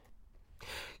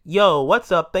Yo,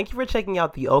 what's up? Thank you for checking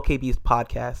out the OK Beast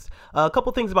podcast. A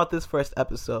couple things about this first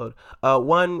episode.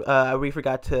 One, we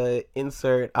forgot to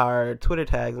insert our Twitter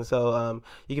tags, and so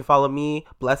you can follow me,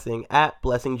 Blessing, at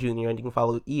Blessing Jr., and you can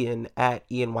follow Ian at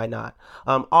Ian Why Not.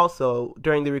 Also,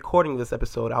 during the recording of this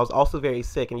episode, I was also very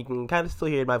sick, and you can kind of still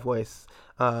hear my voice.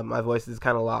 My voice is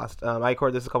kind of lost. I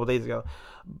recorded this a couple days ago.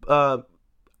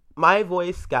 My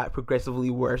voice got progressively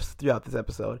worse throughout this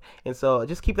episode, and so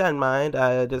just keep that in mind.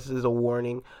 This is a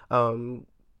warning.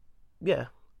 Yeah.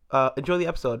 Enjoy the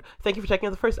episode. Thank you for checking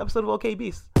out the first episode of OK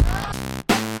Beast.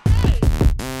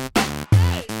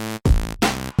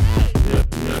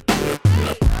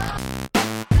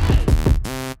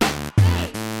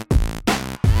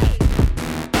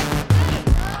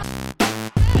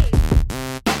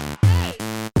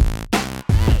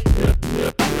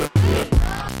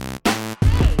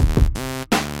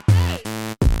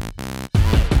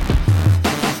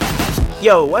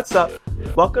 Yo, what's up?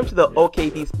 Welcome to the OK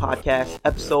Beast podcast,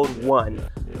 episode 1.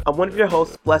 I'm one of your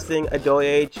hosts, Blessing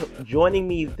Adoye. Joining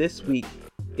me this week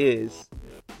is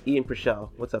Ian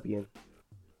Purcell. What's up, Ian?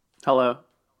 Hello.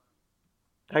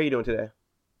 How are you doing today?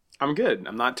 I'm good.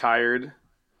 I'm not tired.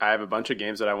 I have a bunch of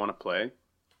games that I want to play.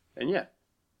 And yeah.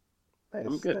 Nice,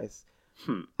 I'm good. Nice.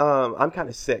 I'm kind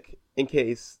of sick, in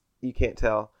case you can't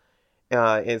tell.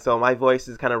 And so my voice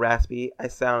is kind of raspy. I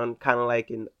sound kind of like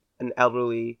an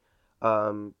elderly,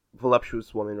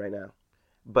 voluptuous woman right now.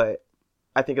 But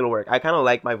I think it'll work. I kind of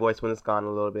like my voice when it's gone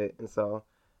a little bit. And so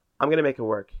I'm going to make it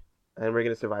work. And we're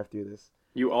going to survive through this.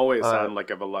 You always sound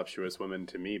like a voluptuous woman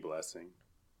to me, Blessing.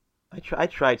 I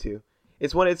try to.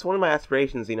 It's one of my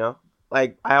aspirations, you know?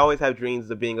 Like, I always have dreams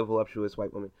of being a voluptuous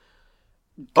white woman.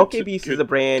 OK Beast is a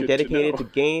brand dedicated to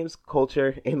games,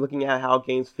 culture, and looking at how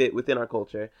games fit within our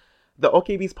culture. The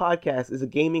OK Beast podcast is a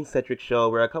gaming-centric show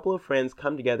where a couple of friends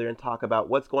come together and talk about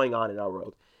what's going on in our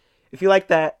world. If you like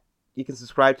that, you can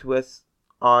subscribe to us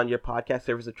on your podcast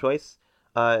service of choice.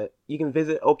 You can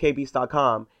visit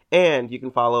okbeast.com, and you can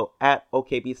follow at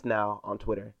okbeastnow on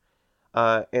Twitter.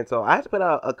 And so I have to put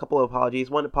out a couple of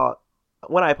apologies. One,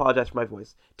 I apologize for my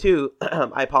voice. Two,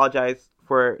 I apologize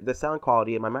for the sound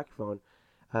quality of my microphone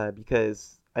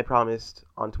because I promised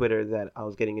on Twitter that I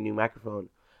was getting a new microphone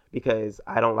because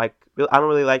I don't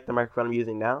really like the microphone I'm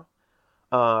using now.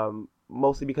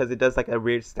 Mostly because it does like a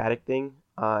weird static thing.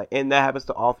 And that happens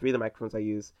to all three of the microphones I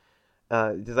use.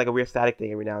 There's like a weird static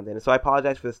thing every now and then. And so I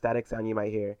apologize for the static sound you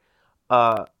might hear.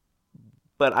 But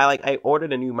I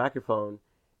ordered a new microphone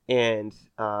and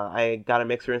I got a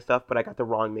mixer and stuff, but I got the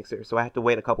wrong mixer. So I had to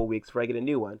wait a couple weeks before I get a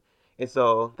new one. And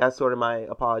so that's sort of my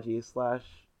apology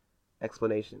 /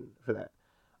 explanation for that.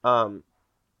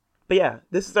 But yeah,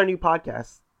 this is our new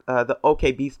podcast, the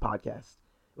OK Beast podcast,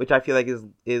 which I feel like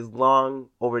is long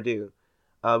overdue.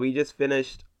 We just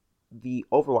finished the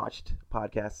Overwatch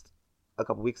podcast a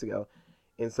couple weeks ago.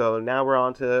 And so now we're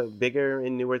on to bigger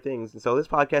and newer things. And so this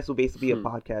podcast will basically be a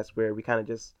podcast where we kind of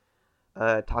just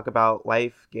talk about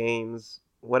life, games,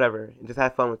 whatever, and just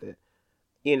have fun with it.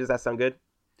 Ian, does that sound good?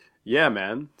 Yeah,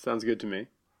 man. Sounds good to me.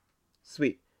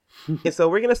 Sweet. And so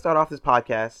we're going to start off this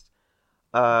podcast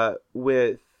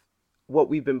with what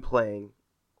we've been playing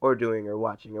or doing or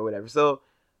watching or whatever. So,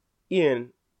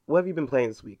 Ian, what have you been playing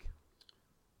this week?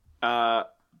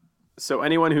 So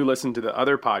anyone who listened to the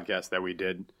other podcast that we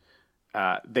did,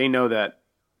 they know that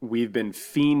we've been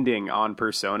fiending on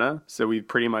Persona. So we've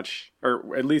pretty much,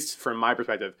 or at least from my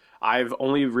perspective, I've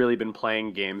only really been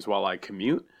playing games while I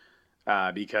commute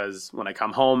because when I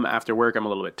come home after work, I'm a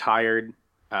little bit tired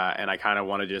and I kind of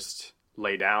want to just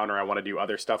lay down or I want to do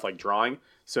other stuff like drawing.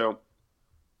 So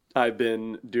I've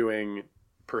been doing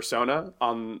Persona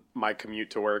on my commute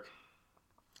to work.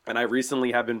 And I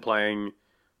recently have been playing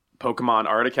Pokemon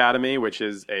Art Academy, which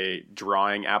is a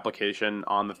drawing application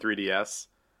on the 3DS,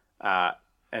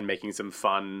 and making some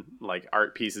fun like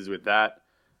art pieces with that.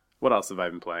 What else have I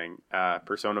been playing?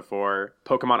 Persona 4,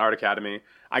 Pokemon Art Academy.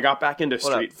 I got back into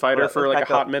Street Fighter for like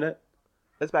a hot minute.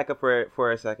 Let's back up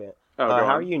for a second. Oh,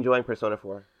 how are you enjoying Persona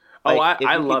 4? Like,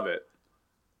 I love it.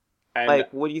 And,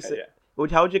 like, what do you say? Yeah.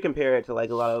 How would you compare it to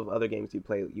like a lot of other games you've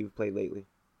played lately?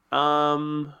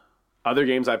 Other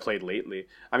games I played lately.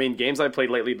 I mean, games I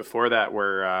played lately before that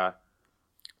were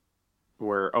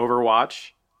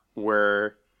Overwatch,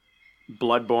 were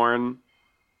Bloodborne.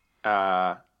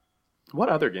 What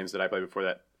other games did I play before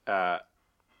that?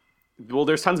 Well,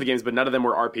 there's tons of games, but none of them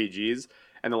were RPGs.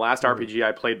 And the last RPG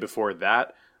I played before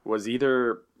that was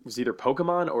either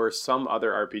Pokemon or some other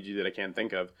RPG that I can't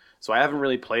think of. So I haven't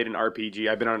really played an RPG.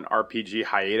 I've been on an RPG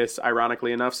hiatus,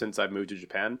 ironically enough, since I've moved to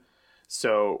Japan.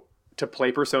 So to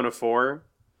play Persona 4,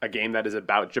 a game that is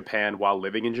about Japan while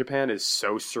living in Japan is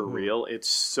so surreal. It's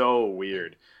so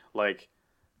weird. Like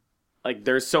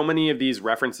there's so many of these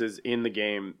references in the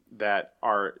game that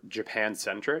are Japan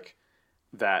centric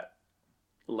that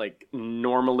like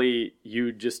normally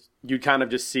you kind of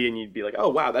just see and you'd be like, oh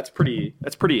wow, that's pretty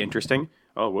interesting.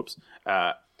 Oh whoops,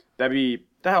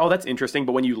 that's interesting.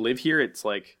 But when you live here, it's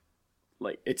like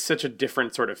it's such a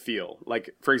different sort of feel.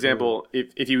 Like for example,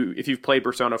 if you've played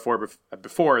Persona 4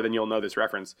 before, then you'll know this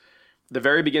reference. The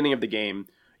very beginning of the game,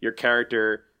 your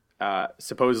character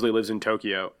supposedly lives in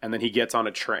Tokyo, and then he gets on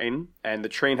a train, and the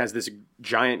train has this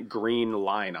giant green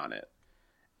line on it.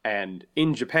 And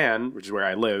in Japan, which is where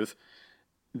I live,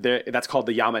 that's called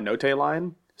the Yamanote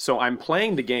line. So I'm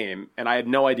playing the game, and I had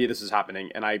no idea this was happening,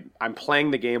 and I'm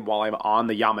playing the game while I'm on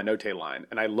the Yamanote line,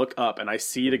 and I look up, and I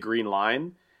see the green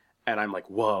line, and I'm like,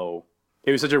 whoa.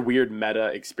 It was such a weird meta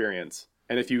experience.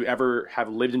 And if you ever have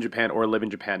lived in Japan or live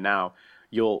in Japan now,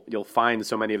 you'll find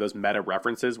so many of those meta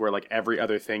references where like every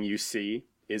other thing you see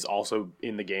is also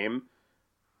in the game.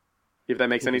 If that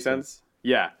makes any sense.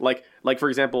 Yeah. Like for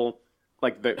example,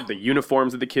 like the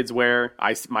uniforms that the kids wear,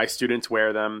 my students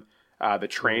wear them, the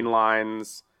train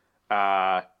lines,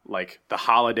 like the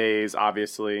holidays,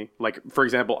 obviously. Like for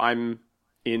example, I'm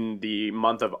in the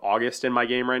month of August in my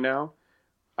game right now.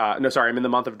 I'm in the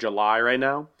month of July right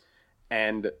now.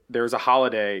 And there's a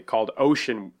holiday called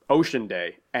Ocean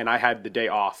Day, and I had the day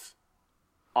off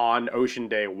on Ocean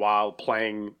Day while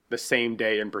playing the same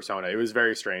day in Persona. It was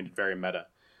very strange, very meta.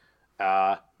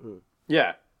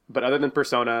 Yeah, but other than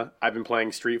Persona, I've been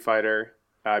playing Street Fighter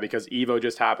because EVO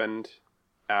just happened,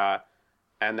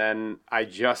 and then I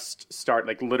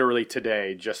literally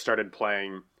today just started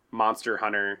playing Monster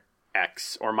Hunter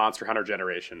X, or Monster Hunter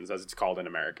Generations, as it's called in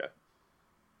America.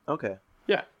 Okay.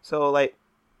 Yeah. So like,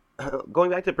 going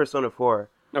back to Persona 4.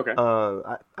 Okay.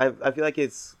 I feel like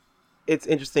it's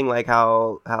interesting like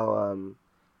how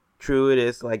true it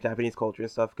is to like Japanese culture and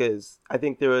stuff, because I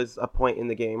think there was a point in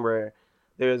the game where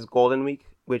there's Golden Week,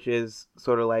 which is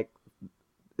sort of like,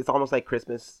 it's almost like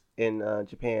Christmas in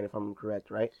Japan, if I'm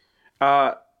correct, right?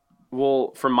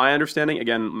 Well, from my understanding,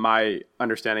 again, my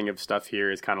understanding of stuff here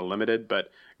is kind of limited,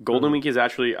 but Golden Week is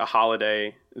actually a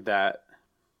holiday that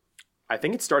I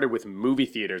think it started with movie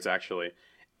theaters, actually.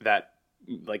 That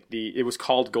like it was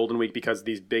called Golden Week because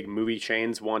these big movie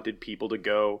chains wanted people to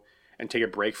go and take a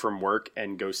break from work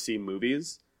and go see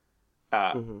movies.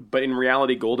 But in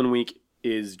reality, Golden Week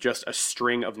is just a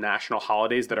string of national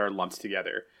holidays that are lumped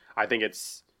together. I think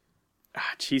it's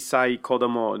Chisai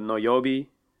Kodomo no Yobi.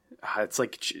 It's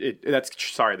like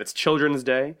that's Children's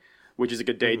Day, which is like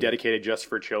a day dedicated just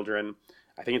for children.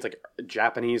 I think it's like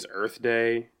Japanese Earth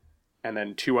Day. And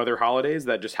then 2 other holidays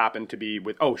that just happen to be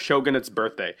with Shogun's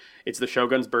birthday. It's the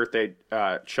Shogun's birthday,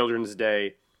 Children's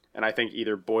Day, and I think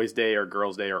either Boys' Day or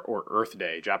Girls' Day or Earth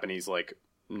Day, Japanese like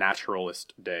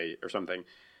naturalist day or something.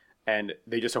 And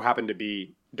they just so happen to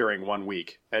be during 1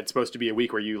 week. It's supposed to be a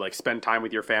week where you like spend time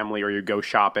with your family, or you go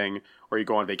shopping, or you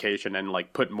go on vacation and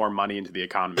like put more money into the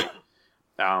economy.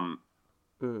 But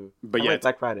yeah, like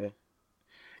Black Friday.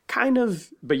 Kind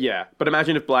of, but yeah. But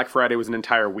imagine if Black Friday was an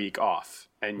entire week off.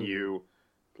 And you,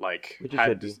 like, which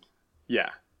should be. Yeah.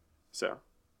 So.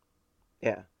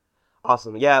 Yeah.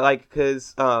 Awesome. Yeah, like,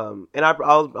 because, and I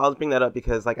was bring that up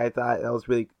because, like, I thought it was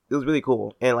really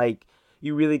cool. And, like,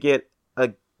 you really get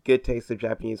a good taste of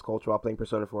Japanese culture while playing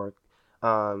Persona 4.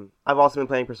 I've also been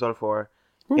playing Persona 4,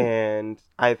 and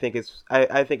I think it's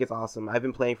awesome. I've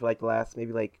been playing for, like, the last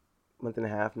maybe, like, month and a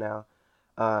half now.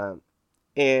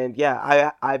 And,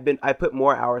 yeah, I put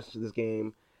more hours into this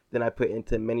game than I put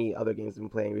into many other games I've been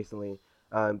playing recently.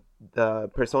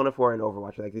 The Persona 4 and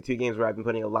Overwatch are like the 2 games where I've been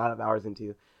putting a lot of hours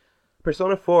into.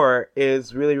 Persona 4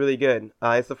 is really, really good.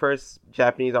 It's the first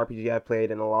Japanese RPG I've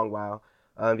played in a long while,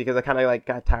 because I kind of like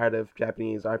got tired of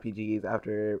Japanese RPGs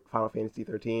after Final Fantasy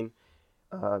 13.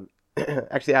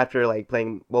 Actually, after like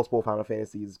playing multiple Final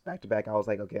Fantasies back to back, I was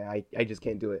like, okay, I just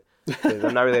can't do it.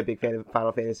 I'm not really a big fan of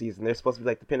Final Fantasies, and they're supposed to be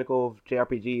like the pinnacle of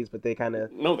JRPGs, but they kind of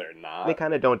they're not. They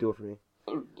kind of don't do it for me.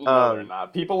 No, they're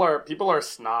not. People are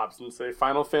snobs and say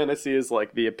Final Fantasy is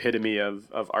like the epitome of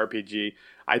RPG.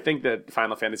 I think that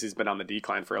Final Fantasy's been on the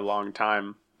decline for a long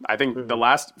time. I think the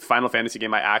last Final Fantasy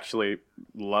game I actually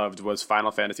loved was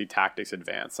Final Fantasy Tactics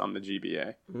Advance on the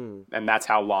GBA. And that's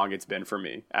how long it's been for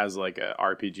me as like a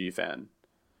RPG fan.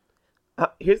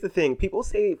 Here's the thing. People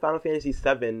say Final Fantasy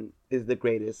VII is the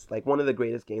greatest, like one of the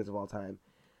greatest games of all time.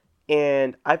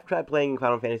 And I've tried playing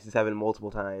Final Fantasy VII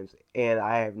multiple times, and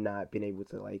I have not been able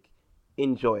to like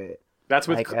enjoy it. That's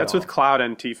with Cloud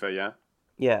and Tifa, yeah.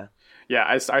 Yeah. Yeah,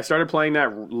 I started playing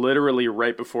that literally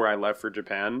right before I left for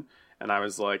Japan, and I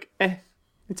was like,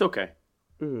 it's okay.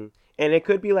 Mm-hmm. And it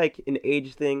could be like an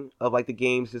age thing of like the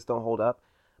games just don't hold up,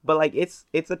 but like it's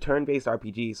a turn-based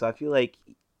RPG, so I feel like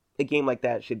a game like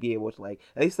that should be able to like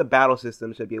at least the battle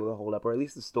system should be able to hold up, or at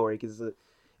least the story, because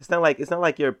it's not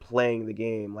like you're playing the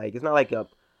game. Like it's not like a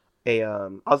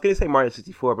I was gonna say Mario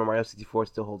 64, but Mario 64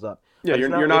 still holds up. Yeah, But you're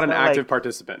not it's an not active like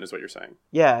participant, is what you're saying.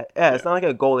 yeah, Yeah. it's not like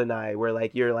a Golden Eye where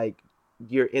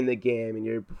you're in the game and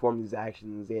you're performing these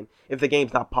actions, and if the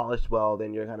game's not polished well,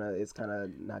 then it's kind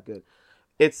of not good.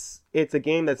 It's a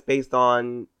game that's based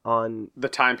on The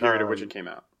time period of which it um came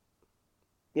out.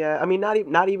 yeah, I mean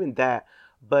not even that,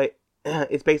 but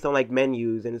it's based on like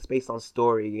menus, and it's based on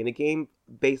story, and a game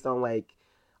based on like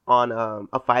on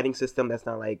a fighting system that's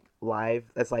not like live,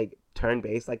 that's like turn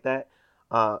based like that.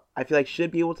 I feel like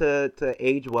should be able to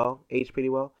age pretty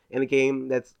well in a game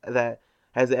that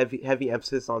has a heavy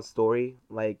emphasis on story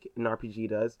like an RPG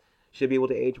does. Should be able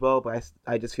to age well, but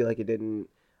I just feel like it didn't.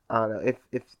 I don't know if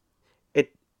it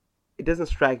it doesn't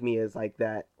strike me as like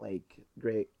that like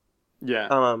great. Yeah.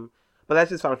 But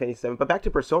that's just Final Fantasy 7. But back to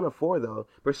Persona 4 though.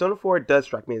 Persona 4 does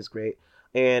strike me as great,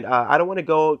 and I don't want to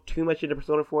go too much into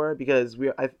Persona 4 because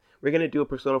we're gonna do a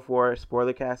Persona 4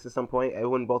 spoiler cast at some point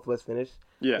when both of us finish,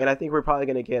 Yeah. and I think we're probably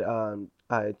gonna get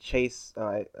Chase.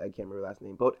 I can't remember his last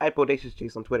name, but at Bodacious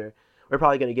Chase on Twitter, we're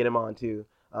probably gonna get him on too.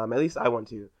 At least I want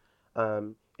to.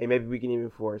 And maybe we can even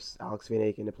force Alex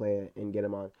Van to play it and get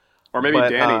him on. Or maybe But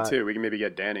Danny too. We can maybe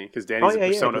get Danny because Danny's a yeah,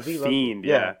 Persona 'cause he loves it. fiend.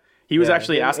 Yeah. He was Yeah,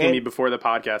 actually him asking me and before the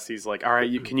podcast. He's like, "All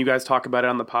right, can you guys talk about it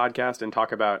on the podcast and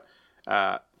talk about?"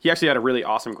 He actually had a really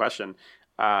awesome question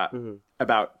mhm,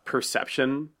 about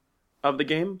perception of the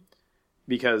game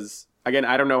because again,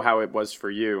 I don't know how it was for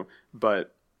you,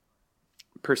 but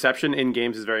perception in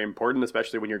games is very important,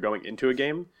 especially when you're going into a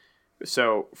game.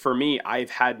 So for me, I've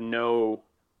had no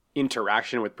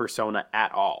interaction with Persona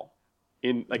at all.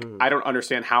 In like, mhm, I don't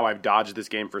understand how I've dodged this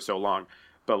game for so long,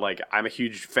 but like, I'm a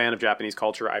huge fan of Japanese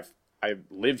culture. I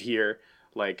live here.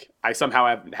 Like, I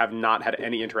somehow have not had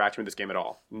any interaction with this game at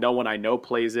all. No one I know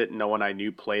plays it. No one I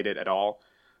knew played it at all.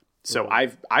 So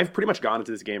mhm, I've pretty much gone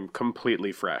into this game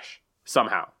completely fresh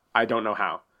somehow. I don't know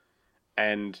how,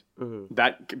 and mhm.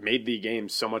 that made the game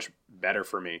so much better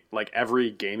for me. Like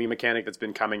every gaming mechanic that's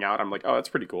been coming out, I'm like, oh, that's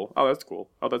pretty cool. Oh, that's cool.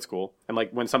 Oh, that's cool. And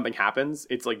like when something happens,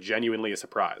 it's like genuinely a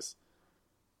surprise.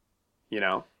 You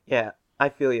know? Yeah, I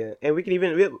feel you. And we can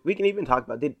even talk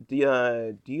about. Do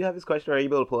you have his question? Or are you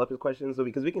able to pull up his question? So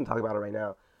because we can talk about it right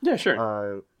now, Yeah, sure.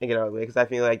 and get out of the way. Because I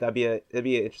feel like it'd be an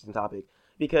interesting topic.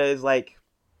 Because like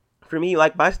for me,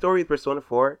 like my story with Persona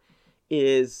 4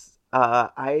 is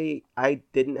I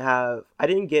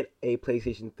didn't get a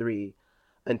PlayStation 3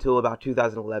 until about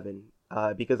 2011.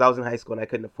 Because I was in high school and I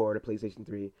couldn't afford a PlayStation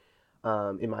 3.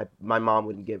 And my mom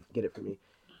wouldn't get it for me.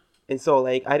 And so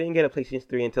like I didn't get a PlayStation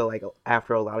 3 until like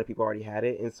after a lot of people already had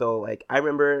it. And so like I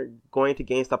remember going to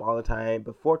GameStop all the time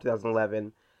before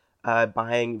 2011,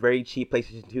 buying very cheap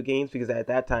PlayStation 2 games because at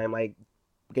that time like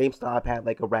GameStop had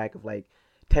like a rack of like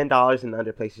 $10 and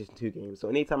under PlayStation 2 games. So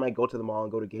anytime I go to the mall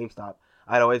and go to GameStop,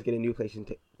 I'd always get a new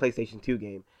PlayStation 2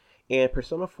 game. And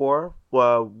Persona 4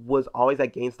 was always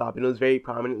at GameStop, and it was very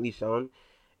prominently shown.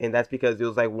 And that's because it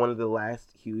was like one of the last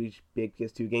huge big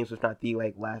PS2 games, if not the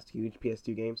like last huge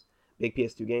PS2 games, big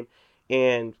PS2 game.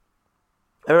 And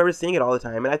I remember seeing it all the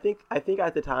time. And I think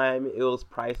at the time it was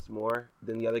priced more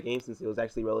than the other games since it was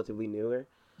actually relatively newer.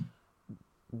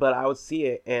 But I would see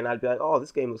it and I'd be like, oh,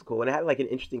 this game looks cool. And it had like an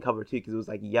interesting cover too because it was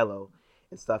like yellow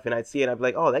and stuff. And I'd see it and I'd be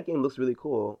like, oh, that game looks really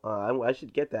cool. I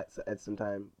should get that at some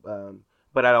time.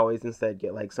 But I'd always instead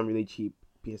get like some really cheap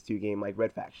PS2 game like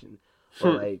Red Faction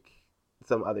or like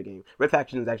some other game. Red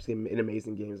Faction is actually an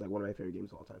amazing game. It's like one of my favorite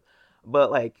games of all time.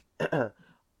 But like,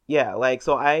 yeah, like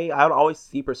so I would always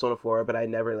see Persona 4, but I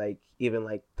never like even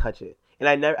like touch it.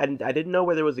 And I didn't know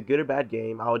whether it was a good or bad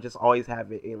game. I would just always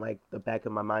have it in like the back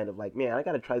of my mind of like, man, I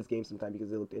gotta try this game sometime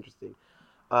because it looked interesting.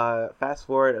 Fast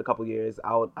forward a couple years,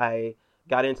 I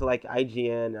got into like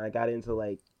IGN and I got into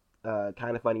like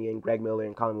Kind of Funny and Greg Miller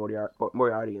and Colin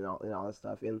Moriarty and all that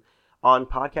stuff. And on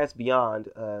Podcast Beyond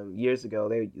years ago,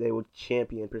 they would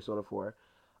champion Persona 4,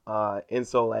 and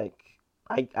so like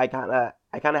I kind of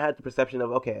had the perception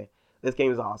of okay, this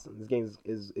game is awesome, this game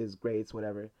is great, it's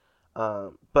whatever.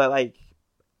 But like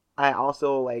I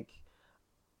also like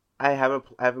I haven't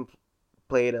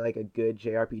played like a good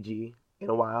JRPG in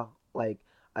a while. Like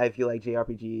I feel like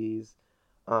JRPGs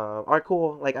are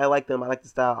cool. Like I like them. I like the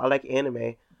style. I like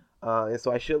anime, and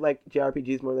so I should like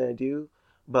JRPGs more than I do.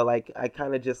 But like I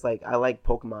kind of just like I like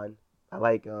Pokemon. I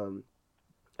like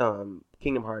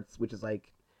Kingdom Hearts, which is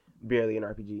like barely an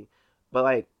RPG. But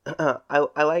like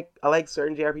I like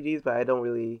certain JRPGs, but I don't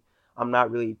really I'm not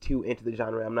really too into the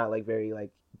genre. I'm not like very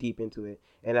like deep into it,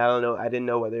 and I don't know. I didn't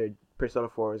know whether Persona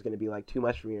 4 was going to be like too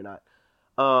much for me or not.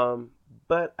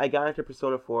 But I got into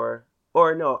Persona 4,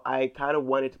 or no, I kind of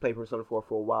wanted to play Persona 4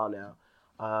 for a while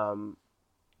now.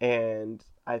 And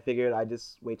I figured I'd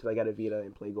just wait till I got a Vita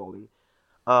and play Golden.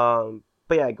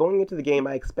 But yeah, going into the game,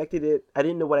 I expected it. I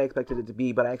didn't know what I expected it to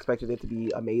be, but I expected it to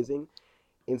be amazing.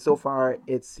 And so far,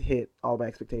 it's hit all my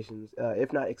expectations,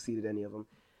 if not exceeded any of them.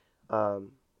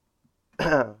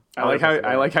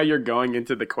 I like how you're going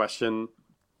into the question.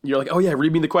 You're like, oh yeah,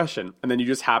 read me the question, and then you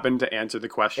just happen to answer the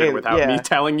question without me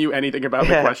telling you anything about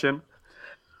the question.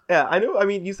 Yeah, I know. I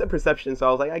mean, you said perception, so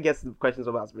I was like, I guess the question's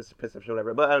about perception, or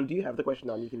whatever. But do you have the question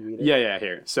on? You can read it. Yeah.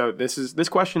 Here. So this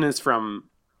question is from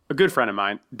a good friend of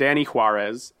mine, Danny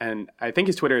Juarez, and I think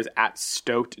his Twitter is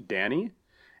 @StokedDanny.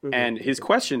 Mm-hmm. And his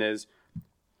question is,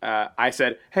 I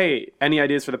said, hey, any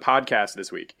ideas for the podcast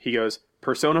this week? He goes,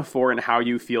 Persona 4 and how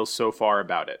you feel so far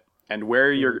about it, and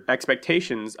where your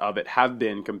expectations of it have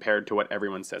been compared to what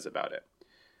everyone says about it.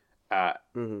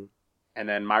 And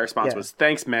then my response was,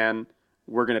 thanks, man.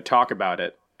 We're going to talk about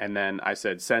it. And then I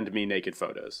said, send me naked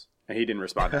photos. And he didn't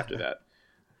respond after that.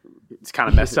 It's kind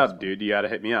of messed up, dude. You got to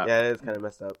hit me up. Yeah, it is kind of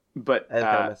messed up. But it's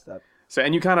kind of messed up. So,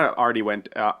 and you kind of already went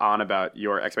on about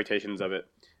your expectations of it.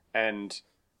 And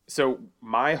so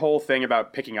my whole thing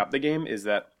about picking up the game is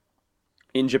that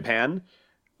in Japan,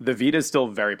 the Vita is still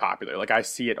very popular. Like, I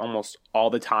see it almost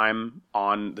all the time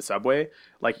on the subway.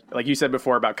 Like you said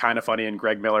before about Kinda Funny and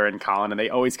Greg Miller and Colin, and they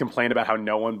always complain about how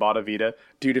no one bought a Vita.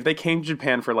 Dude, if they came to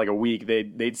Japan for like a week,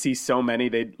 they'd see so many.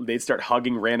 They'd start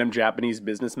hugging random Japanese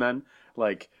businessmen.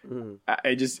 Like,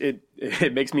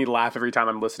 it makes me laugh every time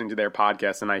I'm listening to their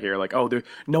podcast and I hear like, oh,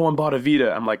 no one bought a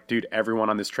Vita. I'm like, dude,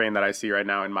 everyone on this train that I see right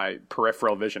now in my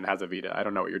peripheral vision has a Vita. I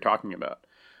don't know what you're talking about.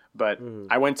 But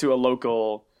I went to a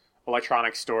local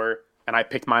electronics store and I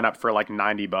picked mine up for like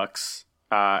 $90,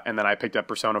 and then I picked up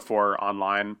Persona 4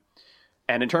 online.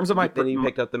 And in terms of then you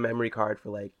picked up the memory card for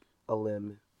like a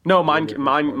limb. No,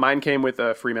 mine came with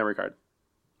a free memory card.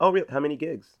 Oh, really? How many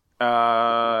gigs?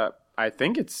 I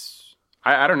think it's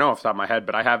I don't know off the top of my head,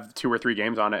 but I have 2 or 3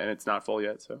 games on it and it's not full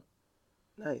yet. So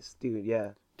nice, dude.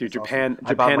 Yeah, dude. Japan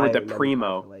with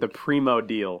the primo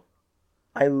deal.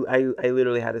 I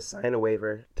literally had to sign a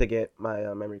waiver to get my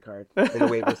memory card, and the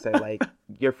waiver said like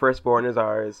your firstborn is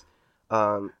ours.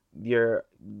 You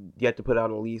have to put out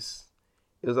a lease.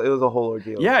 It was a whole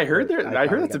ordeal. Yeah, I heard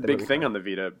that's a big thing on the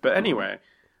Vita. But anyway,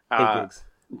 8 gigs.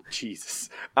 Jesus.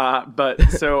 But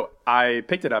so I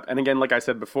picked it up, and again, like I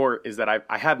said before, is that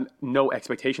I had no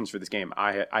expectations for this game.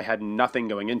 I had nothing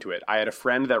going into it. I had a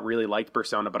friend that really liked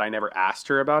Persona, but I never asked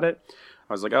her about it.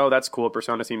 I was like, oh, that's cool.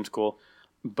 Persona seems cool,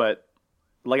 but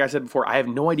like I said before, I have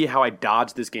no idea how I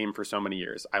dodged this game for so many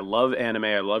years. I love anime.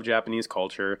 I love Japanese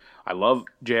culture. I love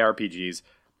JRPGs.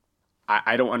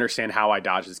 I don't understand how I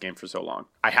dodged this game for so long.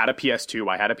 I had a PS2.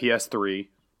 I had a PS3.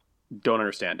 Don't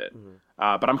understand it.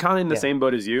 But I'm kind of in the same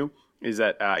boat as you. Is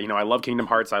that I love Kingdom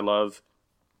Hearts. I love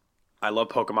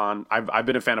Pokemon. I've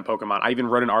been a fan of Pokemon. I even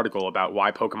wrote an article about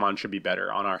why Pokemon should be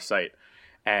better on our site.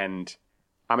 And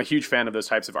I'm a huge fan of those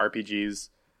types of RPGs.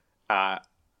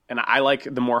 And I like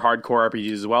the more hardcore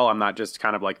RPGs as well. I'm not just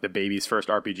kind of like the baby's first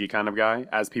RPG kind of guy,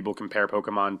 as people compare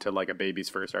Pokemon to like a baby's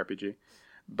first RPG.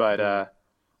 But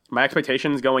my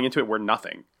expectations going into it were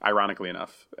nothing, ironically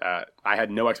enough. I had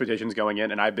no expectations going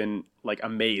in, and I've been like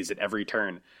amazed at every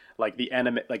turn. Like the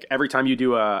anime, like every time you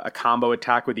do a combo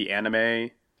attack with the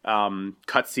anime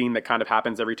cutscene that kind of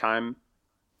happens every time.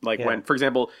 Like when, for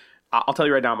example, I'll tell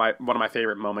you right now, one of my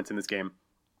favorite moments in this game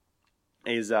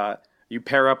is you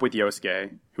pair up with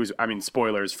Yosuke, who's,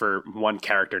 spoilers for one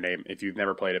character name if you've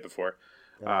never played it before.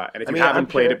 And if you haven't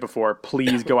played it before,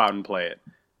 please go out and play it.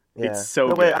 Yeah. It's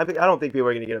so good. I don't think people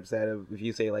are going to get upset if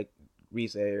you say like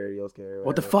Rise or Yosuke or whatever.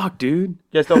 What the fuck, dude?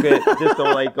 Just don't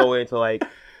like go into like,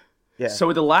 yeah. So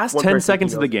with the last 10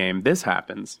 seconds of the game, this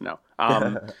happens. No.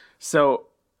 So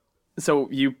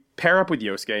you pair up with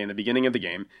Yosuke in the beginning of the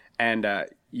game, and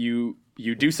you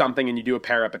do something and you do a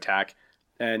pair up attack,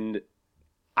 and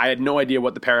I had no idea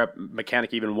what the pair-up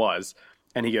mechanic even was.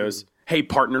 And he goes, hey,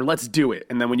 partner, let's do it.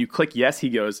 And then when you click yes, he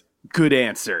goes, good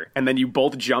answer. And then you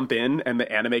both jump in and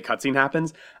the anime cutscene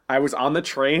happens. I was on the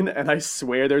train, and I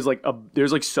swear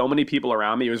there's so many people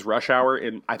around me. It was rush hour,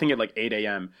 I think at like 8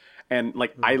 a.m. And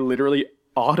like I literally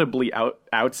audibly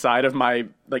outside of my,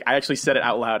 like I actually said it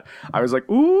out loud. I was like,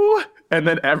 ooh. And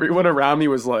then everyone around me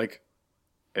was like,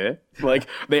 eh? Like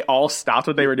they all stopped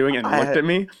what they were doing and looked at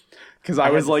me. Because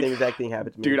I was like, the same exact thing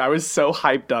happened to me. Dude, I was so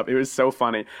hyped up. It was so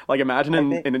funny. Like, imagine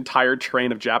an entire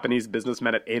train of Japanese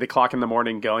businessmen at 8 o'clock in the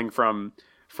morning going from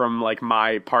like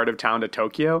my part of town to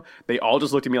Tokyo. They all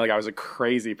just looked at me like I was a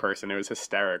crazy person. It was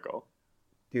hysterical.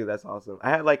 Dude, that's awesome.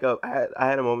 I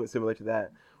had a moment similar to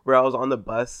that where I was on the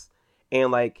bus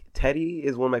and like Teddy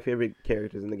is one of my favorite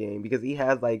characters in the game because he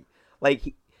has like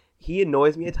he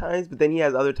annoys me at times, but then he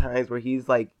has other times where he's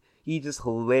just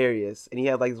hilarious. And he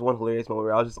had like this one hilarious moment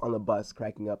where I was just on the bus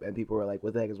cracking up and people were like,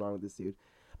 "What the heck is wrong with this dude?"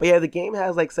 But yeah, the game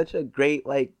has like such a great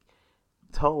like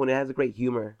tone. It has a great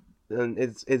humor, and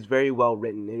it's very well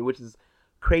written, and which is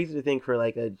crazy to think for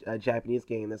like a Japanese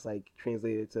game that's like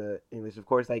translated to English. Of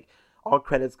course, like all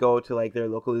credits go to like their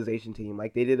localization team.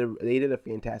 Like they did a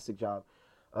fantastic job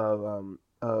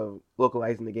of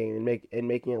localizing the game and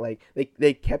making it like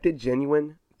they kept it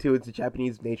genuine to its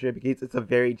Japanese nature because it's a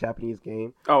very Japanese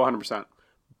game. Oh, 100%.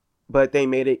 But they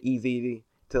made it easy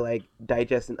to like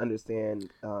digest and understand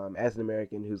as an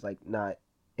American who's like not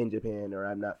in Japan or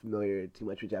I'm not familiar too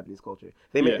much with Japanese culture.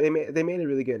 They made it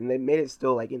really good and they made it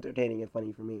still like entertaining and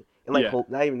funny for me and like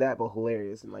not even that but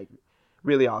hilarious and like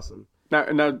really awesome.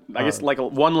 Now I guess like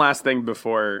one last thing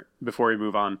before we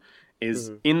move on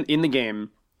is in the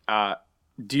game.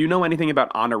 Do you know anything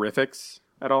about honorifics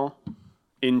at all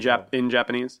in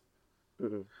Japanese?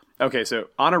 Mm-hmm. Okay, so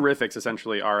honorifics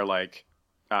essentially are like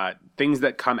things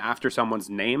that come after someone's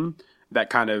name that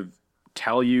kind of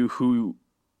tell you who,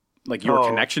 like your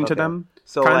connection to them.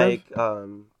 So like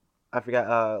I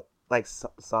forgot like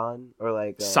san or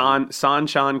like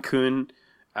san-chan kun,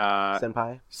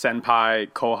 senpai,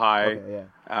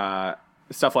 kohai,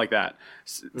 stuff like that.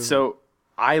 So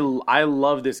I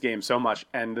love this game so much,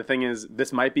 and the thing is,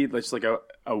 this might be just like a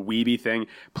weeby thing.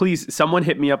 Please, someone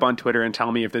hit me up on Twitter and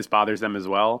tell me if this bothers them as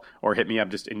well, or hit me up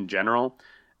just in general.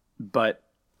 But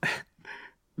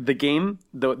the game,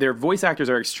 their voice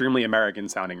actors are extremely American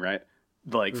sounding, right?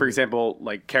 Like, for example,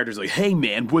 like characters like, "Hey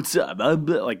man, what's up?"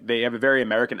 Like they have a very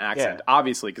American accent,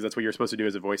 obviously, because that's what you're supposed to do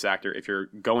as a voice actor if you're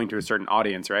going to a certain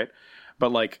audience, right?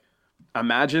 But like,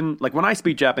 imagine, like when I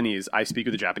speak Japanese, I speak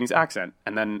with a Japanese accent.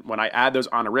 And then when I add those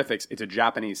honorifics, it's a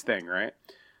Japanese thing, right?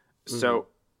 So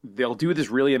they'll do this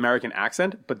really American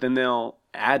accent, but then they'll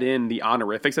add in the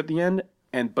honorifics at the end,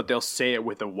 but they'll say it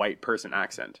with a white person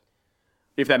accent.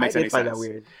 If that makes any sense.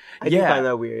 I do find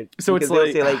that weird. So because it's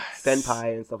like, they'll say like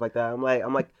senpai and stuff like that. I'm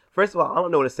like, first of all, I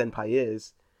don't know what a senpai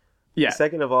is. Yeah.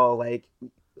 Second of all, like,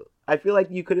 I feel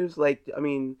like you could have like, I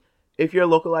mean, if you're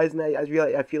localizing that,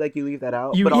 I feel like you leave that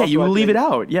out. You leave it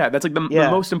out. Yeah, that's like the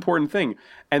most important thing.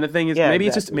 And the thing is, maybe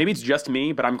it's just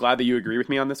me, but I'm glad that you agree with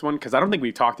me on this one because I don't think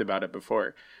we've talked about it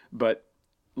before. But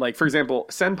like, for example,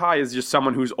 senpai is just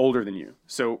someone who's older than you.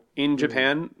 So in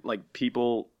Japan, like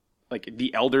people, like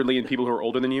the elderly and people who are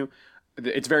older than you,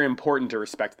 it's very important to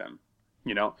respect them.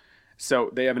 You know,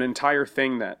 so they have an entire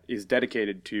thing that is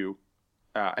dedicated to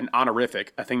an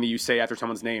honorific, a thing that you say after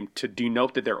someone's name to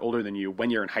denote that they're older than you when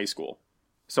you're in high school.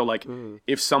 So like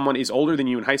if someone is older than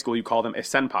you in high school, you call them a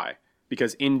senpai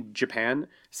because in Japan,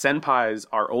 senpais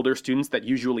are older students that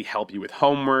usually help you with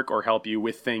homework or help you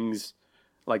with things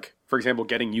like, for example,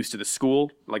 getting used to the school.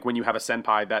 Like when you have a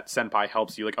senpai, that senpai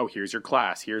helps you like, oh, here's your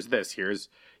class, here's this, here's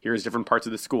different parts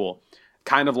of the school.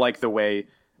 Kind of like the way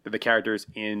that the characters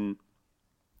in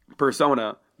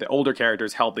Persona, the older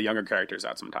characters help the younger characters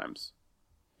out sometimes.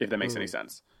 If that makes any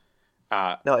sense.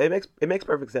 No, it makes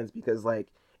perfect sense because like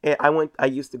I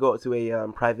used to go to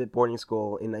a private boarding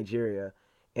school in Nigeria,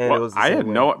 and it was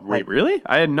really?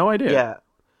 I had no idea.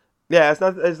 Yeah. It's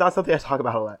not something I talk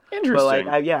about a lot. Interesting.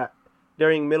 But like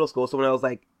during middle school, so when I was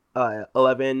like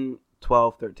 11,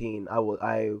 12, 13,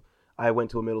 I went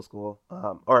to a middle school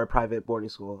or a private boarding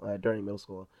school during middle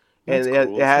school, and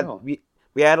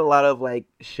we had a lot of like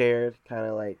shared kind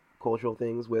of like cultural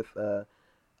things with.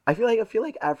 I feel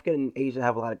like Africa and Asia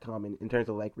have a lot in common in terms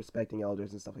of like respecting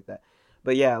elders and stuff like that.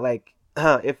 But yeah, like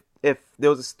if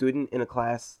there was a student in a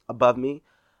class above me,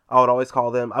 I would always call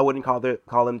them. I wouldn't call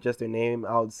them just their name.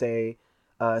 I would say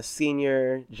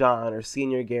Senior John or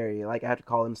Senior Gary. Like I have to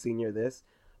call him Senior this.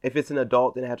 If it's an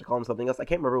adult, then I have to call him something else. I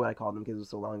can't remember what I called them because it was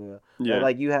so long ago. Yeah. But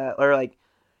like you have, or like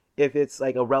if it's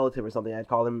like a relative or something, I'd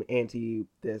call them Auntie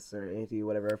this or Auntie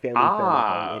whatever, or family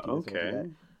friend. Okay.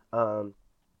 Like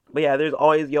but yeah,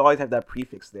 you always have that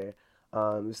prefix there.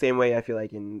 The same way I feel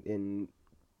like in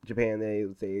Japan they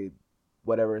would say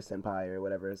whatever senpai or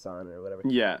whatever san or whatever.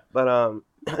 Yeah. But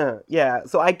yeah.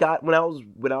 So I got when I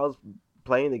was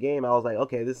playing the game, I was like,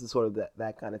 okay, this is sort of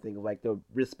that kind of thing of like the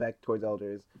respect towards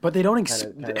elders. But they don't.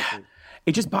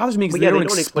 It just bothers me because they don't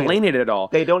explain it at all.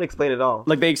 They don't explain it at all.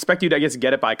 Like they expect you to, I guess,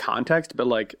 get it by context. But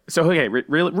like, so okay,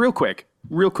 real quick,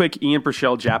 Ian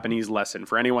Purcell Japanese lesson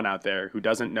for anyone out there who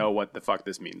doesn't know what the fuck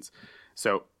this means.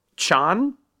 So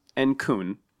chan and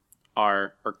kun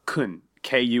or kun,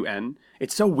 Kun.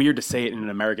 It's so weird to say it in an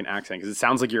American accent because it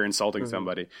sounds like you're insulting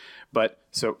somebody. But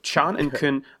so chan and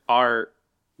kun are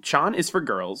Chan is for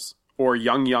girls or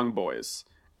young boys,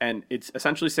 and it's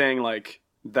essentially saying like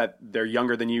that they're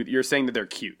younger than you. You're saying that they're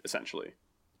cute, essentially.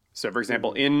 So, for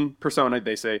example, in Persona,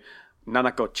 they say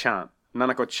Nanako-chan.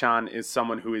 Nanako-chan is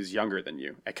someone who is younger than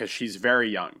you because she's very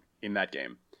young in that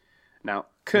game. Now,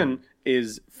 kun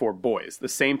is for boys, the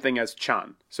same thing as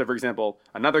chan. So, for example,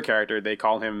 another character, they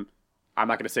call him, I'm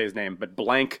not going to say his name, but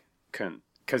blank kun,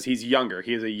 because he's younger.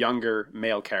 He is a younger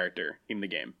male character in the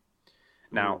game.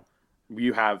 Now,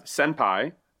 you have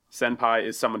senpai. Senpai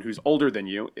is someone who's older than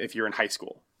you if you're in high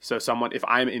school. So, if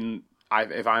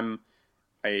I'm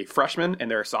a freshman and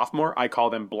they're a sophomore, I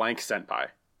call them blank senpai.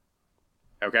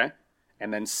 Okay?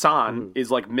 And then san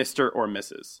is like Mr. or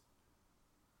Mrs.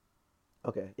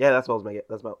 Okay, yeah, that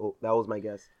was my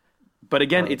guess. But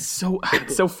again, it's so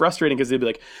frustrating because they'd be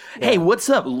like, "Hey, what's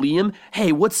up, Liam?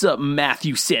 Hey, what's up,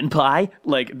 Matthew Senpai?"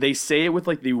 Like they say it with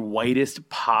like the whitest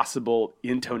possible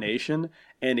intonation,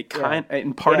 and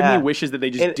and part of me wishes that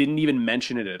they just didn't even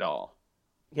mention it at all.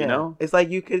 Yeah. You know, it's like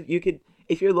you could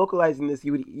if you're localizing this,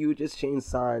 you would just change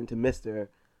san to Mr.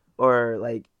 or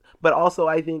like, but also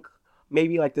I think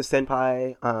maybe like the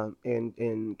senpai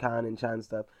and kan and chan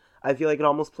stuff. I feel like it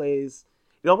almost plays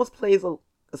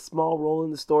a small role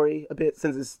in the story a bit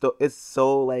since it's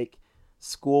so like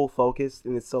school focused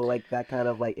and it's so like that kind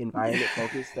of like environment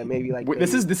focused that maybe like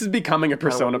this is becoming a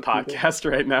Persona podcast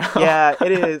right now. Yeah,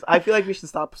 it is. I feel like we should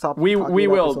stop. We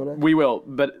will,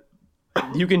 but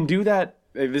you can do that.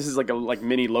 This is like a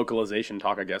mini localization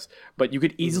talk, I guess. But you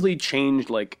could easily change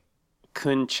like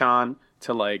kun-chan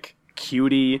to like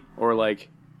cutie or like,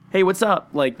 hey, what's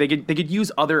up? Like they could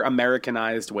use other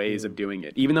Americanized ways of doing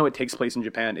it. Even though it takes place in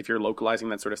Japan, if you're localizing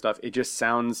that sort of stuff, it just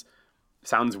sounds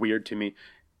weird to me.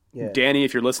 Yeah. Danny,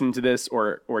 if you're listening to this,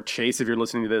 or Chase, if you're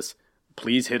listening to this,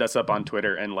 please hit us up on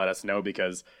Twitter and let us know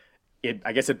because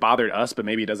I guess it bothered us, but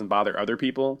maybe it doesn't bother other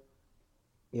people.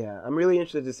 Yeah, I'm really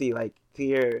interested to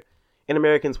hear an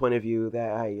American's point of view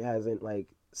that hasn't like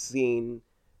seen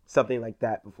something like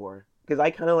that before. Because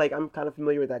I'm kind of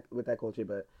familiar with that culture,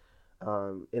 but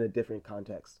in a different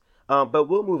context. But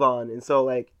we'll move on. And so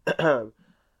like,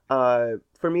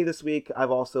 for me this week,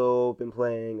 I've also been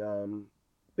playing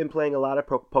a lot of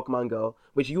Pokemon Go,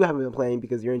 which you haven't been playing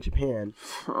because you're in Japan.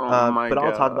 But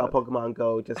I'll talk about Pokemon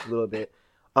Go just a little bit.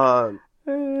 I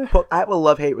have a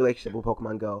love-hate relationship with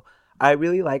Pokemon Go. I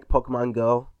really like Pokemon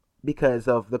Go because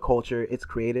of the culture it's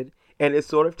created, and it's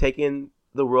sort of taken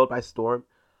the world by storm.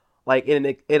 Like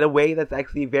in a way that's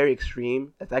actually very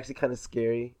extreme. That's actually kind of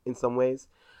scary in some ways.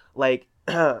 Like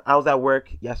I was at work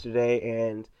yesterday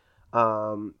and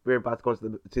we were about to go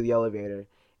to the elevator,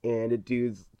 and the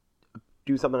dude's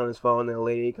do something on his phone, and a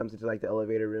lady comes into like the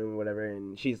elevator room or whatever,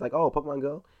 and she's like, "Oh, Pokemon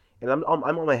Go," and I'm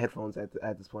on my headphones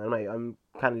at this point. I'm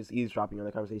kind of just eavesdropping on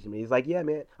the conversation. But he's like, "Yeah,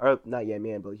 man," or not, "Yeah,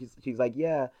 man," but she's like,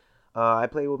 "Yeah, I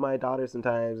play with my daughter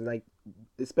sometimes," and like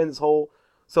it spends this whole.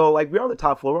 So, like, we're on the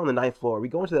top floor. We're on the 9th floor. We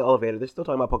go into the elevator. They're still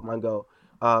talking about Pokemon Go.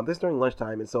 This is during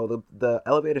lunchtime, and so the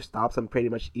elevator stops on pretty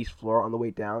much each floor on the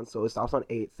way down. So, it stops on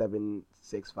 8, 7,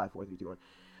 6, 5, 4, 3, 2,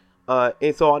 1.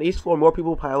 And so, on each floor, more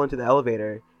people pile into the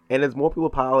elevator. And as more people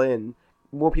pile in,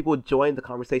 more people join the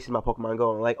conversation about Pokemon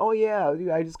Go. And like, oh, yeah, dude,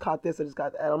 I just caught this. I just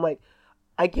got that. And I'm like,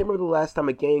 I can't remember the last time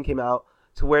a game came out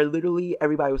to where literally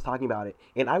everybody was talking about it.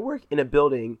 And I work in a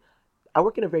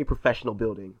very professional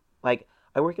building. Like,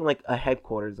 I work in like a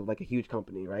headquarters of like a huge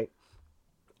company, right?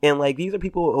 And like these are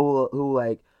people who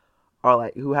like are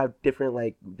like who have different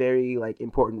like very like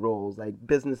important roles, like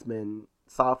businessmen,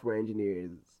 software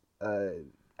engineers,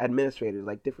 administrators,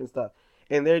 like different stuff.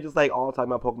 And they're just like all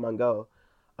talking about Pokemon Go.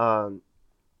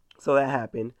 So that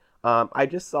happened. I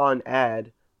just saw an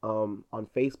ad on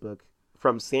Facebook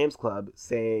from Sam's Club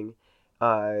saying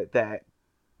that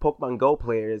Pokemon Go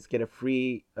players get a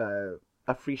free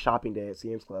shopping day at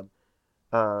Sam's Club.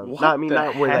 Not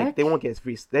where like they won't get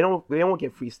free. They won't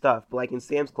get free stuff. But like in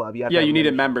Sam's Club, you have you need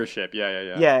a membership.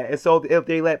 Yeah. Yeah, and so if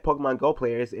they let Pokemon Go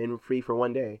players in free for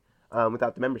one day,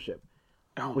 without the membership,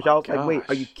 which I was like, wait,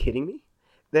 are you kidding me?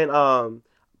 Then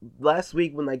last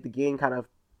week when like the game kind of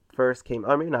first came,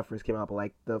 or maybe not first came out, but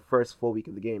like the first full week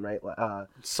of the game, right?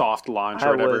 Soft launch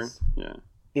or whatever.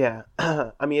 Yeah.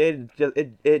 I mean,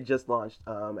 it just launched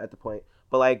at the point,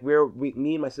 but like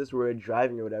me and my sister were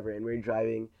driving or whatever, and we were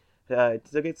driving. To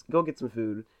go get some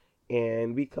food,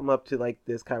 and we come up to like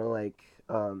this kind of like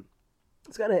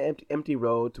it's kind of empty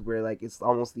road to where like it's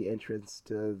almost the entrance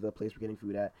to the place we're getting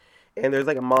food at, and there's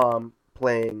like a mom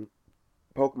playing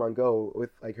Pokemon Go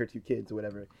with like her 2 kids or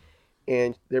whatever,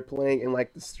 and they're playing in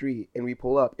like the street, and we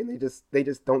pull up, and they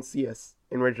just don't see us,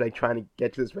 and we're like trying to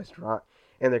get to this restaurant,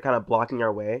 and they're kind of blocking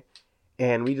our way,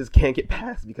 and we just can't get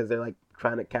past because they're like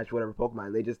trying to catch whatever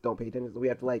Pokemon. They just don't pay attention, so we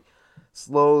have to like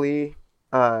slowly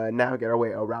navigate our way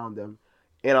around them.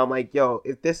 And I'm like, yo,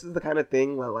 if this is the kind of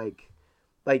thing where like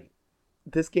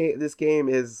this game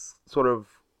is sort of,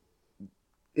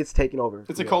 it's taken over.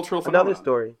 It's a cultural phenomenon. Another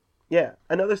story. Yeah,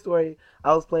 another story.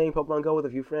 I was playing Pokemon Go with a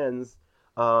few friends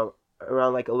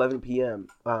around like 11 p.m.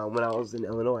 When I was in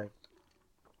Illinois.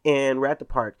 And we're at the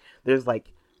park. There's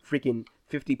like freaking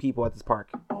 50 people at this park,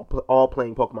 all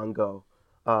playing Pokemon Go,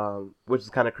 which is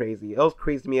kind of crazy. It was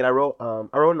crazy to me, and I wrote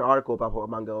an article about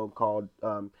Pokemon Go called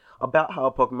about how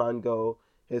Pokemon Go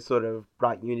has sort of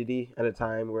brought unity at a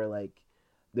time where like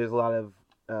there's a lot of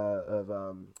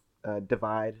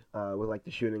divide with like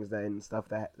the shootings and stuff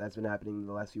that's been happening in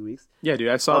the last few weeks. Yeah, dude,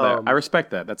 I saw that. I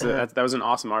respect that. That was an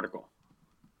awesome article.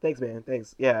 Thanks, man.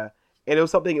 Thanks. Yeah, and it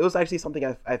was actually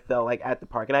something I felt like at the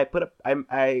park, and I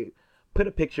put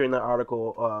a picture in the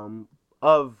article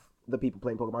of the people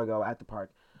playing Pokemon Go at the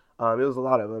park. It was a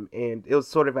lot of them, and it was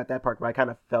sort of at that park where I kind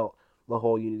of felt the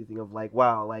whole unity thing of like,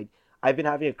 wow, like I've been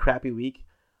having a crappy week,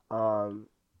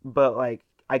 but like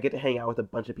I get to hang out with a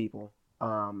bunch of people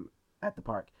at the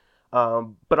park.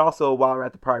 But also while we're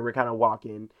at the park, we're kind of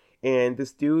walking, and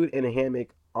this dude in a hammock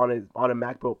on a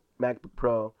MacBook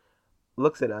Pro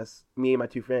looks at us, me and my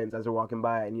two friends, as we're walking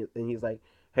by, and he's like,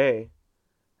 "Hey,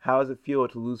 how does it feel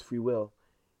to lose free will?"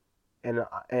 And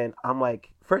I'm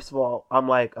like, first of all, I'm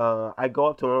like, I go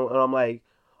up to him and I'm like,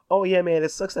 "Oh yeah, man, it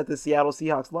sucks that the Seattle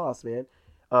Seahawks lost, man."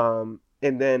 And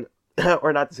then,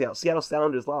 or not the Seattle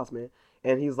Sounders lost, man.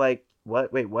 And he's like,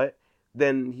 "What? Wait, what?"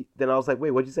 Then I was like,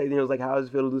 "Wait, what'd you say?" Then he was like, "How does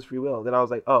it feel to lose free will?" Then I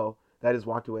was like, "Oh," I just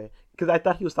walked away because I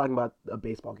thought he was talking about a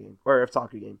baseball game or a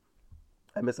soccer game.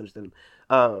 I misunderstood him.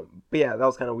 But yeah, that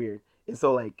was kind of weird. And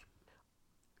so like,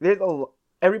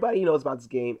 everybody knows about this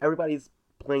game. Everybody's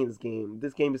playing this game.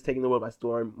 This game is taking the world by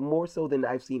storm, more so than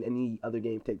I've seen any other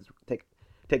game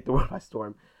take the world by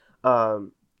storm.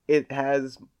 It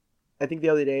has, I think the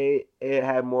other day it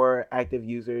had more active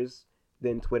users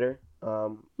than Twitter.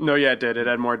 No, yeah, it did. It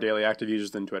had more daily active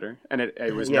users than Twitter, and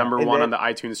it was number one on the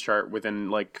iTunes chart within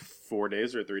like 4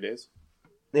 days or 3 days.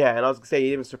 Yeah, and I was gonna say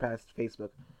it even surpassed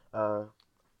Facebook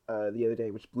the other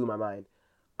day, which blew my mind.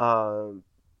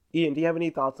 Ian, do you have any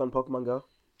thoughts on Pokemon Go?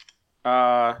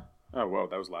 Oh, whoa,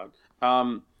 that was loud.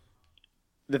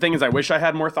 The thing is, I wish I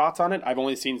had more thoughts on it. I've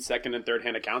only seen second and third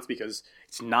hand accounts because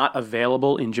it's not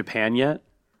available in Japan yet,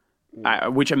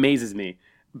 which amazes me.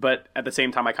 But at the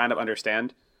same time, I kind of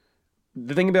understand.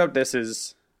 The thing about this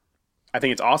is, I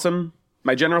think it's awesome.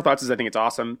 My general thoughts is I think it's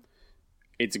awesome.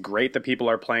 It's great that people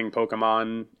are playing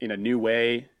Pokemon in a new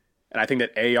way. And I think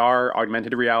that AR,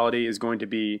 augmented reality, is going to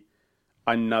be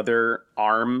another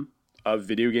arm of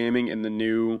video gaming in the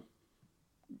new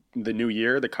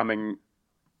year, the coming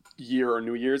year or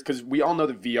New Year's. Because we all know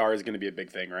that VR is going to be a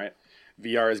big thing, right?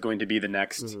 VR is going to be the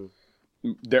next...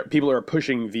 People are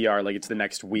pushing VR like it's the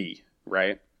next Wii,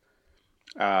 right?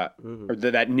 Or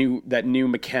that new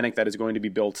mechanic that is going to be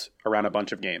built around a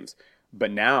bunch of games.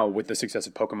 But now, with the success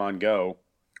of Pokemon Go,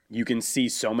 you can see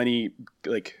so many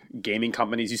like gaming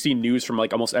companies. You see news from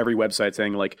like almost every website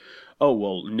saying like, "Oh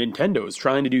well, Nintendo is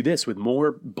trying to do this with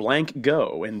more blank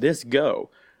Go and this Go,"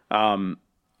 and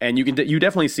you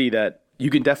definitely see that. You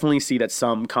can definitely see that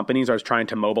some companies are trying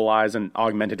to mobilize an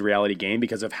augmented reality game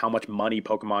because of how much money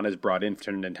Pokemon has brought in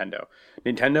to Nintendo.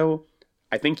 Nintendo,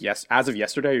 I think as of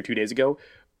yesterday or 2 days ago,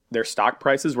 their stock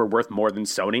prices were worth more than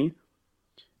Sony.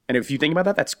 And if you think about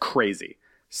that, that's crazy.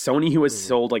 Sony, who has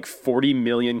sold like 40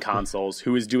 million consoles,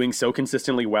 who is doing so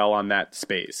consistently well on that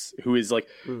space, who is like,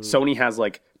 Sony has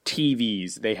like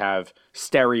TVs, they have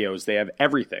stereos, they have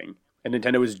everything. And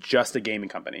Nintendo is just a gaming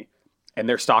company. And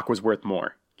their stock was worth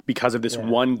more because of this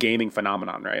one gaming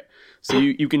phenomenon, right? So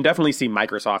you can definitely see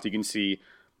Microsoft, you can see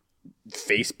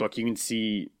Facebook, you can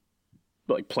see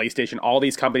like PlayStation, all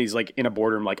these companies like in a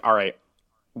boardroom like, all right,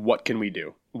 what can we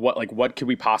do? What could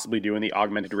we possibly do in the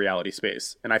augmented reality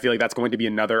space? And I feel like that's going to be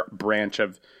another branch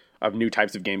of new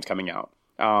types of games coming out.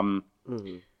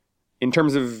 In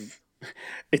terms of,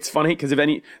 it's funny because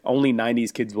only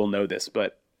 90s kids will know this,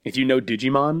 but if you know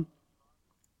Digimon,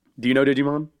 do you know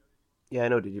Digimon? Yeah, I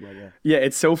know Digimon, yeah. Yeah,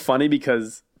 it's so funny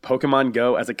because Pokemon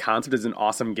Go as a concept is an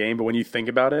awesome game, but when you think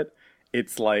about it,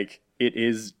 it's like, it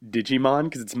is Digimon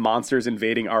because it's monsters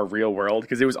invading our real world,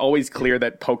 because it was always clear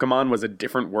that Pokemon was a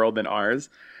different world than ours.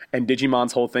 And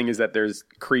Digimon's whole thing is that there's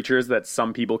creatures that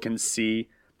some people can see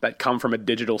that come from a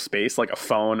digital space, like a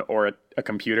phone or a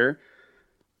computer.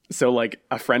 So like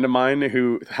a friend of mine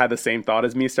who had the same thought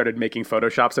as me started making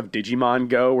Photoshops of Digimon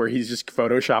Go, where he's just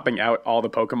Photoshopping out all the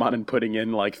Pokemon and putting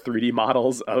in like 3D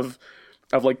models of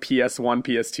of like PS1,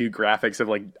 PS2 graphics of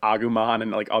like Agumon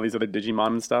and like all these other Digimon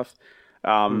and stuff.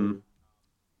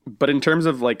 But in terms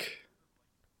of like,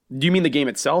 do you mean the game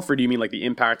itself, or do you mean like the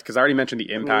impact? Because I already mentioned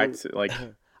the impact.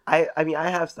 I mean, I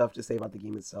have stuff to say about the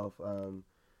game itself.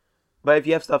 But if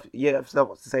you have stuff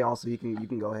to say also, you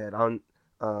can go ahead.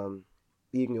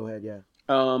 You can go ahead. Yeah.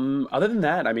 Other than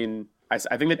that, I mean, I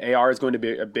think that AR is going to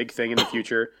be a big thing in the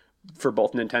future for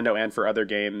both Nintendo and for other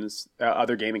games,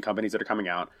 other gaming companies that are coming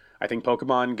out. I think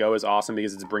Pokemon Go is awesome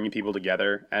because it's bringing people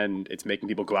together and it's making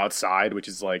people go outside, which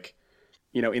is like,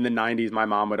 you know, in the 90s, my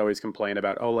mom would always complain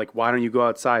about, oh, like, why don't you go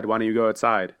outside? Why don't you go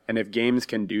outside? And if games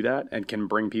can do that and can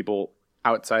bring people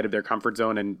outside of their comfort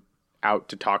zone and out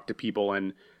to talk to people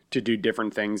and to do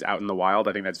different things out in the wild,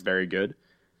 I think that's very good.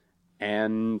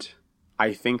 And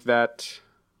I think that...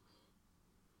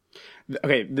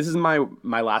 Okay, this is my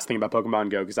last thing about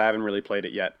Pokemon Go because I haven't really played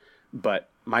it yet. But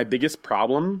my biggest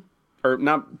problem, or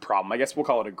not problem, I guess we'll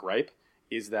call it a gripe,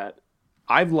 is that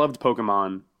I've loved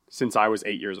Pokemon since I was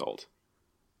 8 years old.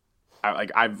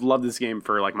 I've loved this game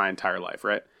for like my entire life,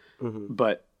 right? Mm-hmm.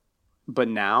 But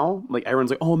now, like everyone's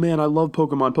like, "Oh man, I love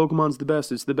Pokemon. Pokemon's the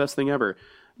best. It's the best thing ever."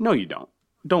 No, you don't.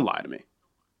 Don't lie to me.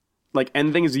 Like, and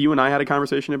the thing is, you and I had a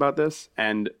conversation about this,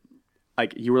 and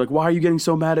like you were like, "Why are you getting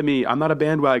so mad at me? I'm not a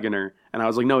bandwagoner." And I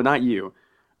was like, "No, not you.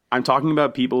 I'm talking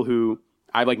about people who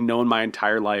I've like known my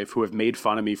entire life who have made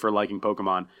fun of me for liking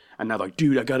Pokemon, and now like,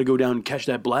 dude, I got to go down and catch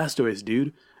that Blastoise,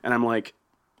 dude." And I'm like,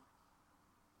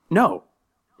 "No.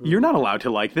 You're not allowed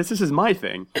to like this. This is my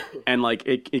thing." And like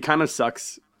it kind of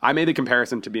sucks. I made the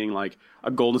comparison to being like a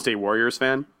Golden State Warriors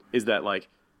fan, is that like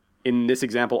in this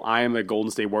example, I am a Golden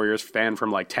State Warriors fan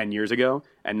from like 10 years ago,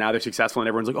 and now they're successful and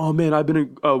everyone's like, "Oh man, I've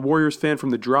been a Warriors fan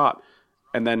from the drop."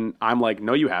 And then I'm like,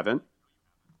 "No, you haven't.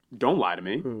 Don't lie to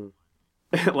me."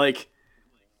 Like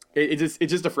it's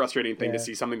just a frustrating thing to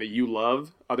see something that you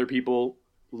love, other people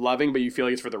loving, but you feel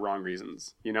like it's for the wrong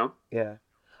reasons, you know? Yeah.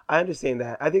 I understand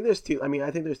that. I think there's two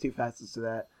facets to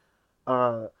that.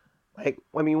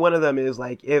 One of them is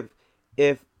like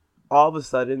if all of a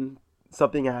sudden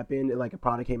something happened and like a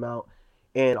product came out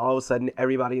and all of a sudden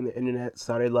everybody in the internet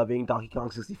started loving Donkey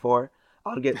Kong 64,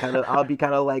 I'll be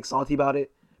kind of like salty about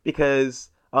it because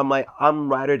I'm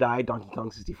ride or die Donkey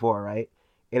Kong 64, right?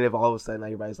 And if all of a sudden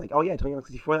everybody's like, "Oh yeah, Donkey Kong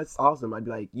 64, that's awesome," I'd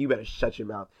be like, "You better shut your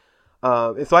mouth."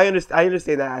 And so I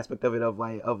understand that aspect of it of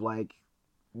like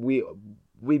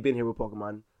we've been here with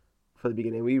Pokemon for the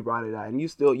beginning. We ride it out, and you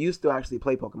still actually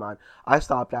play Pokemon. I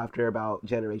stopped after about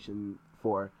Generation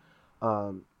 4,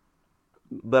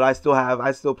 but I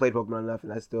still played Pokemon enough,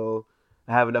 and I still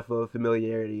have enough of a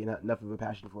familiarity and enough of a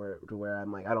passion for it to where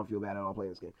I'm like, I don't feel bad at all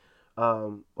playing this game,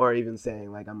 or even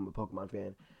saying like I'm a Pokemon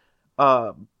fan.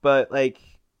 But like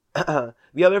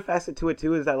the other facet to it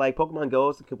too is that like Pokemon Go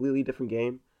is a completely different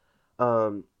game,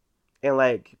 and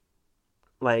like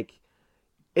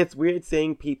it's weird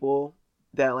seeing people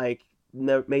that like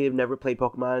may have never played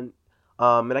Pokemon,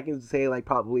 and I can say like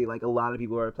probably like a lot of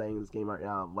people who are playing this game right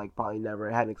now like probably never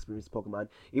had an experience with Pokemon,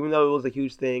 even though it was a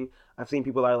huge thing. I've seen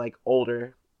people that are like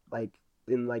older, like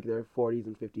in like their 40s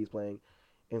and 50s playing,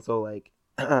 and so like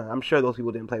I'm sure those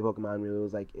people didn't play Pokemon when it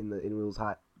was like when it was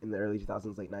hot in the early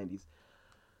 2000s, late 90s.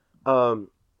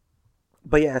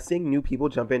 But yeah, seeing new people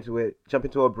jump into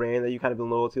a brand that you kind of been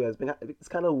loyal to it's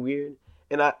kind of weird,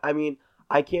 and I mean.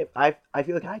 I feel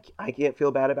like I can't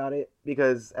feel bad about it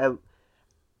because at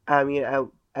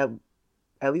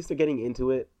least they're getting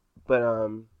into it, but I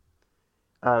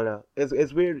don't know.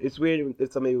 It's weird. It's weird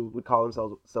if somebody would call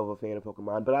themselves a fan of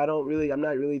Pokemon, but I'm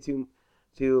not really too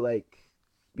like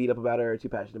beat up about it or too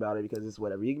passionate about it because it's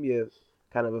whatever. You can be a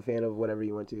kind of a fan of whatever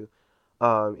you want to,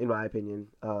 in my opinion.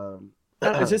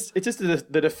 It's just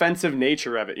the defensive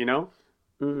nature of it, you know.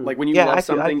 Like when you love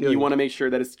something, you want to make sure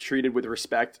that it's treated with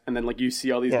respect, and then like you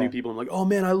see all these new people, and I'm like, "Oh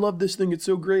man, I love this thing; it's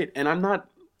so great." And I'm not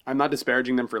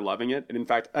disparaging them for loving it, and in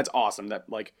fact, that's awesome. That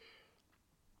like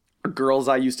girls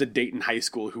I used to date in high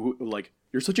school who like,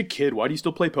 "You're such a kid. Why do you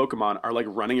still play Pokemon?" are like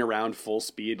running around full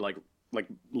speed, like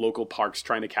local parks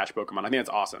trying to catch Pokemon. I think that's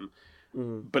awesome.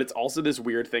 But it's also this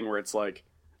weird thing where it's like,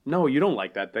 "No, you don't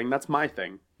like that thing. That's my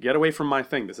thing. Get away from my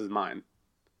thing. This is mine."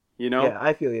 You know? Yeah,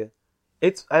 I feel you.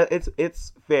 It's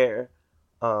fair.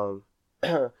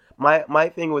 My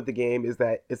thing with the game is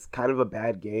that it's kind of a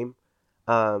bad game.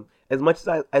 As much as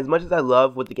I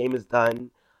love what the game has done,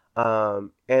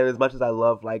 and as much as I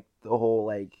love like the whole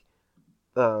like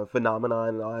phenomenon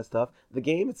and all that stuff, the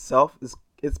game itself is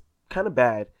kind of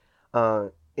bad.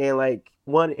 And like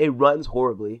it runs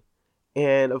horribly,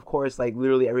 and of course like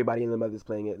literally everybody in the mother is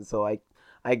playing it, and so I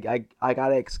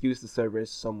gotta excuse the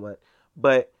servers somewhat,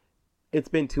 but. It's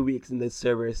been 2 weeks and the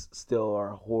servers still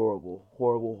are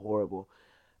horrible.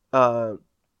 Uh,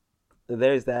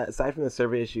 there's that. Aside from the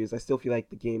server issues, I still feel like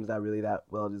the game's not really that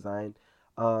well designed.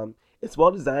 It's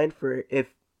well designed for if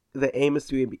the aim is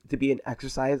to be an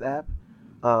exercise app,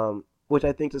 which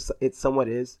I think it somewhat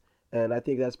is, and I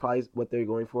think that's probably what they're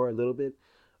going for a little bit.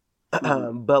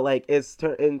 Hmm. But like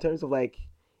in terms of like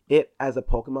it as a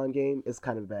Pokemon game, it's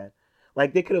kind of bad.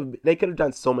 Like they could have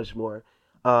done so much more.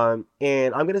 And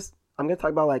I'm gonna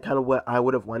talk about like kind of what I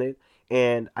would have wanted.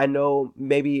 And I know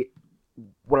maybe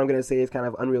what I'm gonna say is kind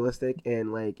of unrealistic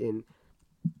and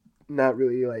not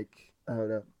really like I don't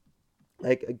know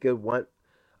like a good one.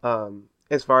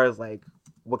 As far as like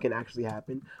what can actually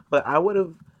happen, but I would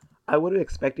have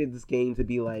expected this game to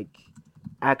be like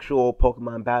actual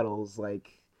Pokemon battles,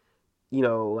 like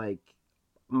like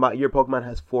your Pokemon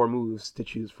has four moves to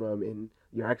choose from, and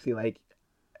you're actually like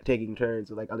taking turns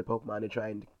with like other Pokemon to try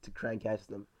and catch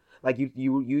them. Like you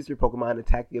use your Pokemon,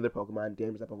 attack the other Pokemon,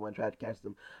 damage that Pokemon, try to catch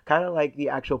them. Kind of like the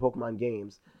actual Pokemon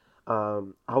games. I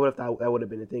would have thought that would have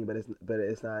been a thing, but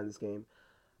it's not in this game.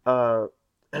 Uh,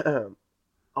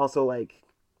 also like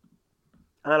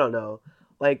I don't know,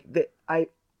 like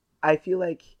I feel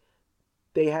like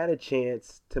they had a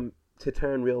chance to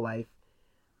turn real life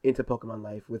into Pokemon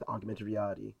life with augmented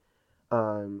reality.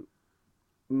 Um,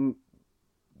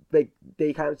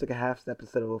 they kind of took a half step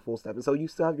instead of a full step, and so you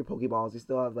still have your Pokeballs, you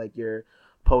still have like your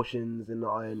potions and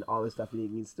all this stuff, and you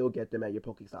can still get them at your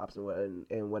Pokestops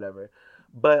and whatever.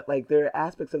 But like there are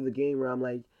aspects of the game where I'm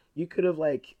like, you could have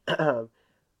like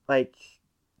like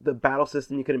the battle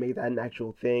system, you could have made that an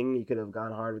actual thing. You could have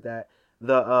gone hard with that.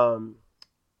 The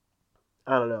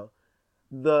I don't know,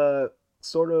 the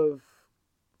sort of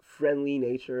friendly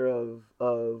nature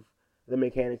of the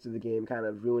mechanics of the game kind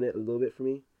of ruin it a little bit for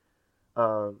me. I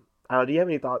don't know, do you have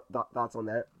any thoughts on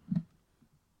that?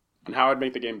 And how I'd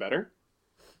make the game better?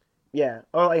 Yeah,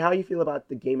 or like how you feel about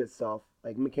the game itself,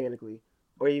 like mechanically,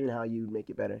 or even how you make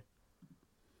it better.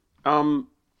 Um,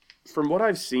 from what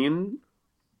I've seen,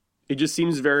 it just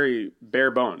seems very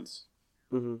bare bones.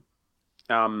 Mm-hmm.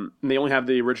 They only have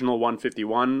the original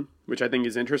 151, which I think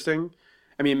is interesting.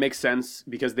 I mean, it makes sense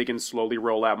because they can slowly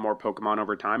roll out more Pokemon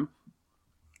over time.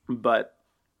 But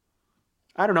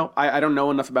I don't know. I don't know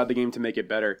enough about the game to make it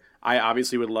better. I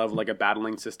obviously would love like a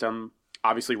battling system.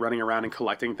 Obviously, running around and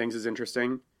collecting things is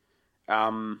interesting.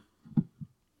 Um,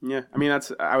 yeah, I mean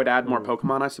I would add more Mm,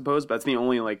 Pokemon, I suppose, but that's the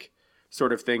only like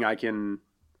sort of thing I can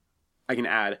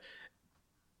add.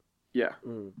 Yeah.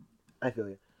 mm. I feel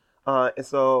you. And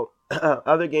so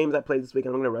other games I played this week,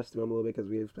 and I'm gonna rush through them a little bit because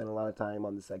we have spent a lot of time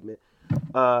on this segment.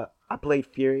 I played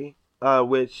Fury,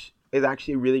 which is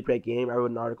actually a really great game. I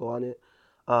wrote an article on it.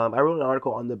 I wrote an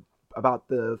article on the about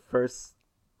the first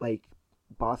like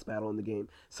boss battle in the game.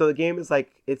 So the game is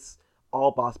like it's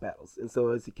all boss battles, and so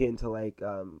it's akin to like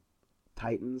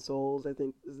Titan Souls, I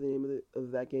think is the name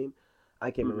of that game.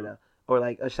 I can't remember Hmm. now. Or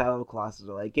like a Shadow of the Colossus,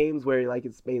 or like games where like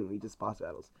it's mainly just boss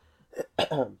battles.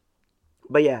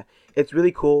 But yeah, it's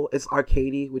really cool. It's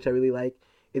arcadey, which I really like.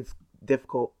 It's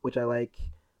difficult, which I like.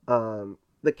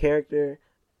 The character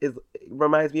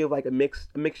reminds me of like a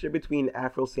mixture between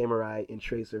Afro Samurai and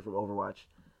Tracer from Overwatch,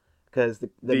 because the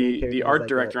main The character has art like a.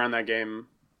 director on that game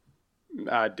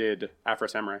did Afro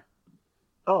Samurai.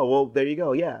 Oh well, there you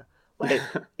go. Yeah, like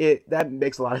it that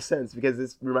makes a lot of sense because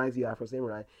this reminds me of Afro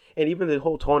Samurai, and even the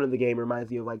whole tone of the game reminds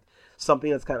me of like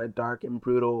something that's kind of dark and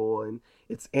brutal, and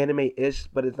it's anime-ish,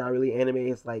 but it's not really anime.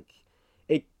 It's like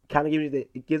it kind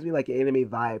of gives me like an anime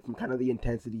vibe from kind of the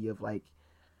intensity of like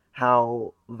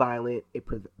how violent it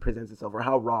presents itself, or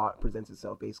how raw it presents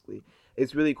itself. Basically,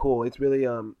 it's really cool. It's really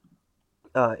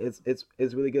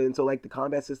it's really good. And so like the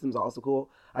combat system's also cool.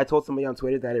 I told somebody on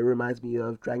Twitter that it reminds me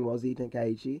of Dragon Ball Z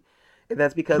Tenkaichi, and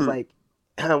that's because like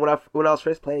when I was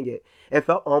first playing it, it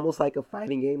felt almost like a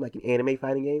fighting game, like an anime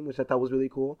fighting game, which I thought was really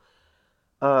cool.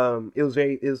 It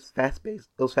was fast paced.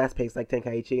 It was fast paced like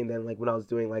Tenkaichi, and then like when I was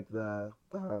doing like the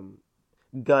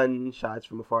gun shots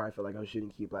from afar, I felt like I was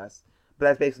shooting key blasts. But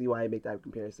that's basically why I make that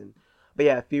comparison. But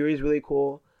yeah, Fury is really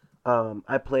cool.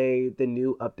 I played the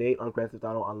new update on Grand Theft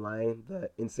Auto Online,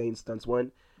 the Insane Stunts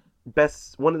one.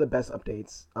 One of the best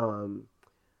updates.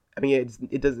 I mean,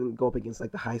 it doesn't go up against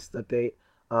like the heist update,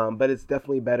 but it's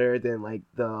definitely better than like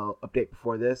the update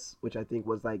before this, which I think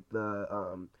was like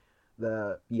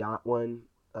the yacht one,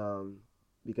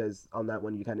 because on that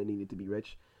one you kind of needed to be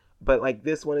rich. But like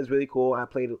this one is really cool. I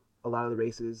played a lot of the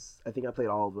races. I think I played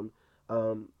all of them.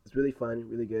 It's really fun,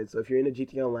 really good. So if you're into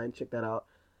GTA Online, check that out.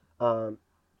 Um,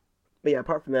 but yeah,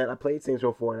 apart from that, I played Saints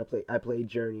Row 4 and I played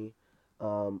Journey,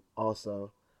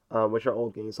 also, which are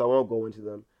old games, so I won't go into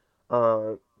them.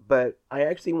 Uh, but I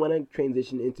actually want to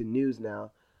transition into news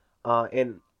now,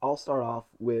 and I'll start off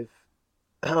with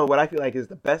what I feel like is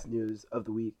the best news of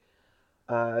the week.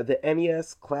 The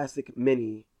NES Classic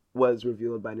Mini was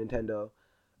revealed by Nintendo,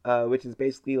 which is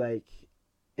basically like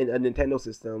a Nintendo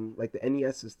system, like the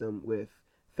NES system, with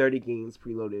 30 games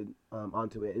preloaded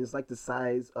onto it. And it's like the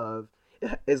size of,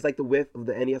 it's like the width of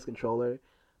the NES controller,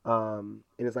 and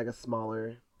it's like a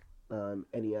smaller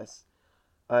NES.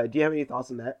 Do you have any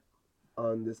thoughts on that,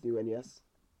 on this new NES?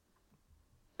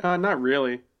 Not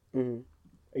really. Mm-hmm.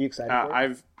 Are you excited for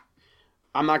it?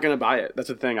 I'm not gonna buy it. That's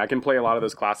the thing. I can play a lot of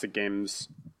those classic games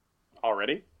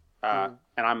already, and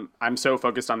I'm so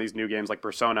focused on these new games like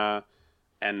Persona,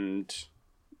 and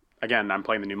again, I'm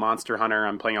playing the new Monster Hunter.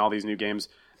 I'm playing all these new games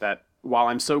that, while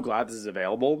I'm so glad this is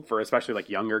available for especially like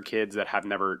younger kids that have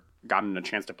never gotten a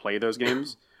chance to play those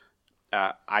games,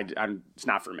 it's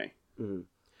not for me. Mm-hmm.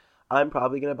 I'm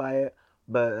probably gonna buy it,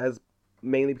 but that's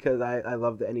mainly because I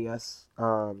love the NES.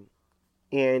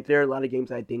 And there are a lot of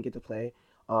games I didn't get to play.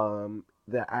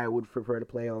 That I would prefer to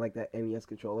play on like that NES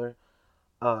controller.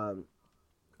 And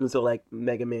so like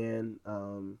Mega Man.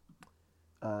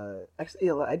 Actually,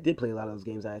 I did play a lot of those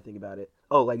games. Now I think about it.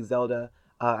 Oh, like Zelda.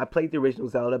 I played the original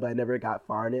Zelda, but I never got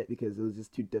far in it because it was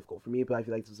just too difficult for me. But I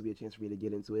feel like this would be a chance for me to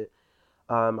get into it.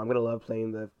 I'm gonna love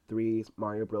playing the three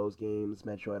Mario Bros. Games,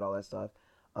 Metroid, all that stuff.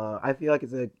 I feel like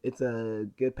it's a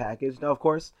good package. Now, of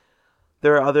course,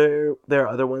 there are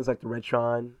other ones like the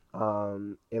Retron,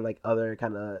 and like other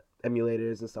kind of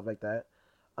emulators and stuff like that.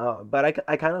 But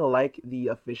I kind of like the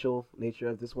official nature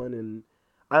of this one, and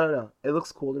I don't know, it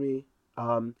looks cool to me.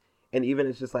 And even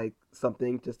it's just like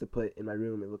something just to put in my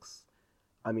room. It looks,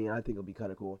 I mean, I think it'll be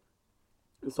kind of cool.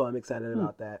 So I'm excited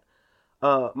about that.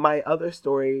 My other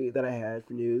story that I had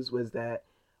for news was that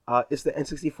it's the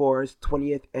N64's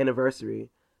 20th anniversary,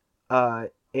 and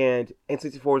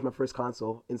N64 was my first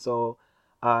console, and so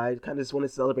I kind of just want to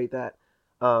celebrate that.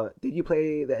 Did you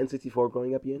play the N64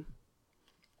 growing up, Ian?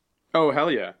 Oh,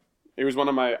 hell yeah. It was one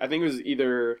of my, I think it was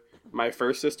either my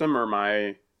first system or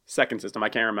my second system. I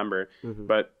can't remember. Mm-hmm.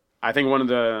 But I think one of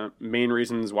the main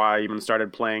reasons why I even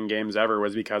started playing games ever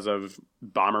was because of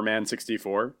Bomberman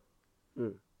 64.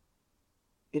 Mm.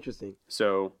 Interesting.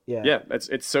 So, yeah,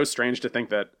 it's so strange to think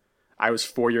that I was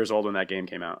 4 years old when that game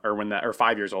came out, or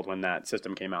 5 years old when that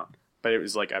system came out. But it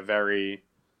was like a very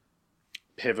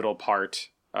pivotal part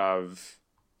of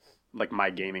like my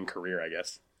gaming career, I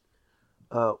guess.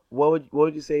 What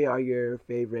would you say are your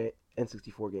favorite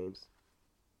N64 games?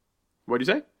 What'd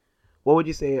you say? What would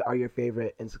you say are your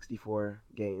favorite N64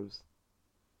 games?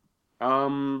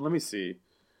 Let me see.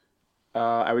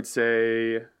 I would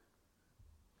say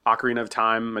Ocarina of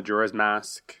Time, Majora's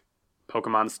Mask,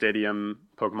 Pokemon Stadium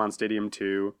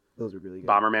 2. Those are really good.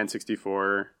 Bomberman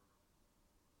 64.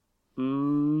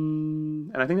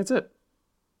 And I think that's it.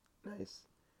 Nice.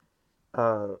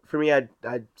 For me,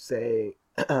 I'd say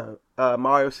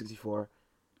Mario 64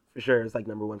 for sure is like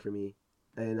number one for me,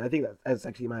 and I think that's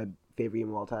actually my favorite game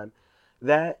of all time.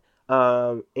 That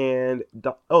and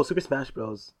Super Smash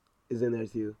Bros is in there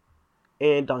too,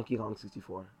 and Donkey Kong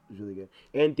 64 is really good,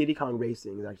 and Diddy Kong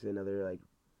Racing is actually another like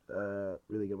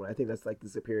really good one. I think that's like the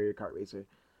superior kart racer.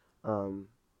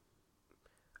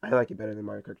 I like it better than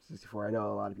Mario Kart 64. I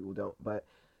know a lot of people don't, but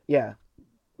yeah,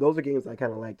 those are games I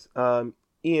kind of liked.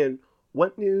 Ian,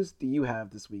 what news do you have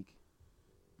this week?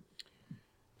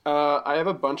 I have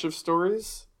a bunch of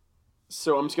stories,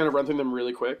 so I'm just going to run through them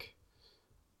really quick.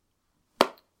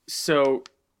 So,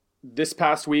 this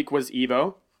past week was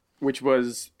EVO, which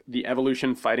was the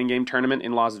Evolution Fighting Game Tournament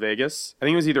in Las Vegas. I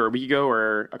think it was either a week ago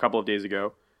or a couple of days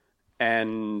ago.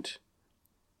 And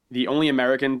the only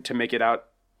American to make it out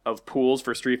of pools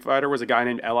for Street Fighter was a guy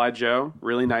named L.I. Joe.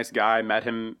 Really nice guy. Met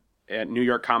him at New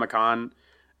York Comic Con,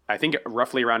 I think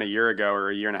roughly around a year ago or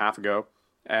a year and a half ago.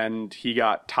 And he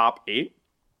got top 8.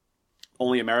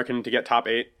 Only American to get top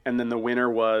 8. And then the winner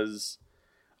was,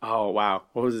 oh, wow,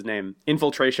 what was his name?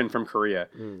 Infiltration from Korea.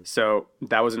 So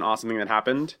that was an awesome thing that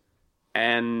happened.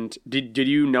 And did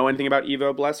you know anything about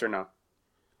EVO, Bless, or no?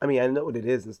 I mean, I know what it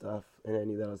is and stuff, and I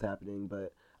knew that was happening,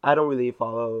 but I don't really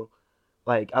follow,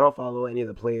 I don't follow any of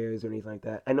the players or anything like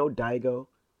that. I know Daigo,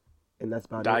 and that's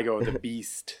about Daigo, it. the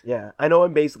beast. Yeah, I know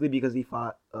him basically because he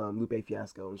fought Lupe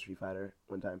Fiasco in Street Fighter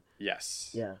one time.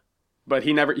 Yes. Yeah. But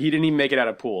he didn't even make it out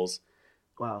of pools.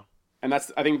 Wow. And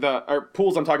that's, I think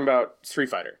pools, I'm talking about Street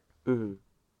Fighter. Mm-hmm.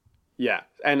 Yeah.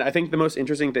 And I think the most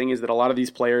interesting thing is that a lot of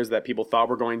these players that people thought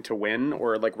were going to win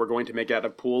or like were going to make it out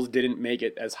of pools didn't make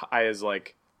it as high as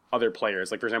like other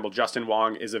players. Like, for example, Justin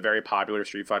Wong is a very popular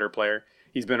Street Fighter player.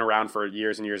 He's been around for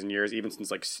years and years and years, even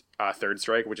since like Third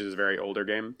Strike, which is a very older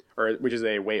game, or which is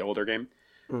a way older game.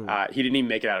 He didn't even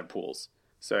make it out of pools.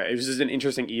 So it was just an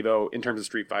interesting EVO in terms of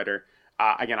Street Fighter.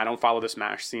 Again, I don't follow the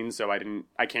Smash scene, so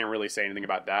I can't really say anything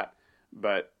about that.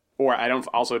 Or I don't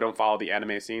follow the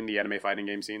anime scene, the anime fighting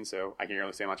game scene, so I can't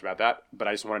really say much about that. But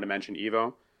I just wanted to mention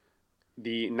Evo.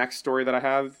 The next story that I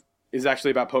have is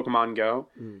actually about Pokemon Go.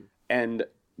 And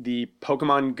the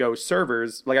Pokemon Go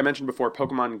servers, like I mentioned before,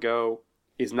 Pokemon Go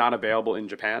is not available in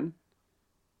Japan.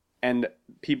 And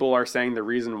people are saying the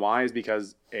reason why is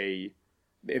because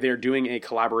they're doing a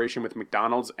collaboration with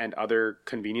McDonald's and other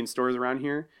convenience stores around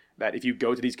here, that if you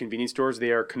go to these convenience stores,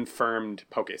 they are confirmed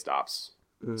Pokestops.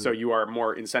 So you are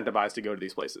more incentivized to go to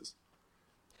these places.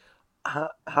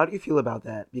 How do you feel about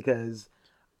that? Because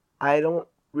I don't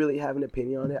really have an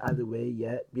opinion on it either way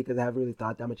yet, because I haven't really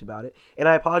thought that much about it. And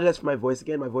I apologize for my voice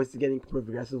again. My voice is getting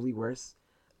progressively worse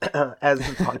as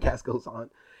the podcast goes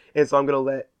on. And so I'm going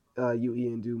to let you,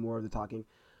 Ian, do more of the talking.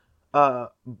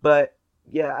 But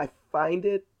yeah, I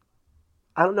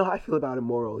don't know how I feel about it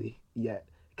morally yet.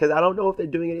 Because I don't know if they're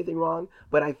doing anything wrong,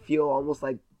 but I feel almost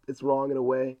like it's wrong in a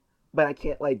way. But I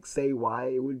can't like say why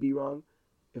it would be wrong,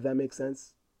 if that makes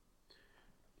sense.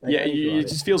 Like, yeah, it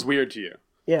just feels weird to you.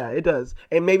 Yeah, it does.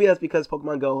 And maybe that's because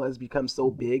Pokemon Go has become so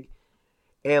big.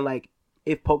 And like,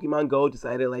 if Pokemon Go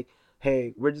decided like,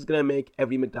 hey, we're just going to make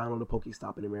every McDonald's a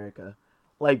Pokestop in America,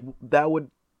 like that would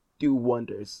do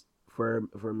wonders for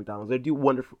McDonald's. It'd do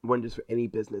wonders for any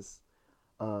business.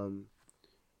 And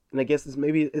I guess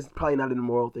it's probably not an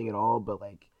immoral thing at all, but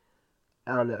like,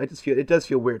 I don't know. It does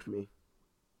feel weird for me.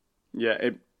 Yeah,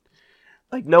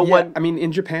 one. I mean,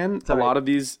 in Japan, a lot of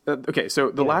these.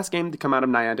 So the last game to come out of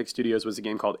Niantic Studios was a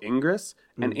game called Ingress,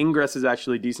 and Ingress is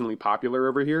actually decently popular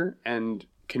over here. And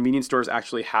convenience stores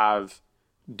actually have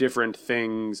different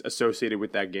things associated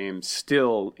with that game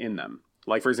still in them.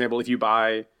 Like, for example, if you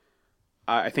buy,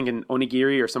 I think an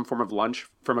onigiri or some form of lunch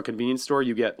from a convenience store,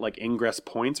 you get like Ingress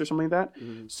points or something like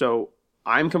that. So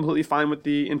I'm completely fine with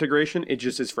the integration. It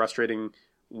just is frustrating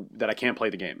that I can't play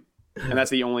the game. And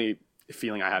that's the only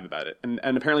feeling I have about it. And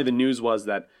apparently the news was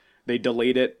that they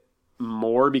delayed it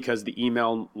more because the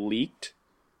email leaked,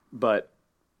 but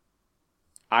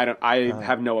I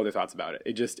have no other thoughts about it.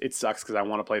 It sucks because I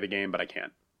want to play the game, but I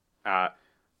can't.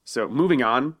 So moving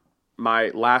on, my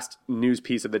last news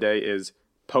piece of the day is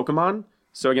Pokemon.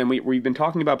 So again, we've been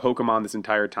talking about Pokemon this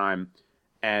entire time,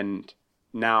 and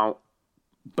now,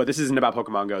 but this isn't about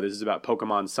Pokemon Go. This is about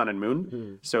Pokemon Sun and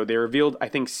Moon. So they revealed, I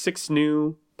think, 6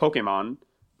 new Pokemon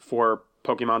for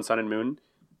Pokemon Sun and Moon,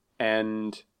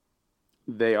 and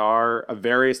they are of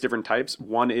various different types.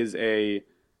 One is a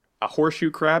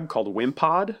horseshoe crab called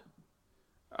Wimpod,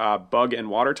 bug and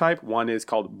water type. One is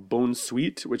called Bone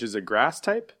Sweet, which is a grass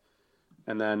type,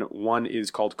 and then one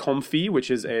is called Comfy, which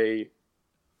is a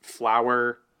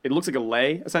flower. It looks like a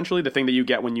lei, essentially, the thing that you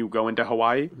get when you go into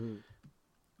Hawaii.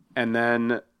 And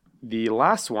then the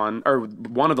last one, or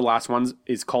one of the last ones,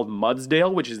 is called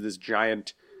Mudsdale, which is this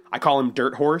giant. I call him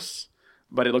Dirt Horse,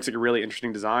 but it looks like a really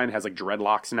interesting design. It has like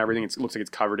dreadlocks and everything. It looks like it's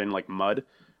covered in like mud.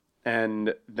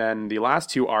 And then the last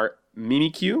two are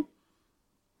Mimikyu,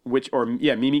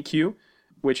 Mimikyu,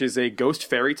 which is a ghost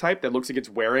fairy type that looks like it's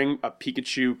wearing a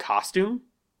Pikachu costume.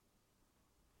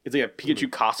 It's like a Pikachu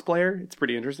cosplayer. It's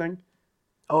pretty interesting.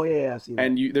 Oh yeah, I've seen that.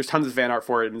 And there's tons of fan art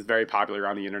for it, and it's very popular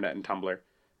on the internet and Tumblr.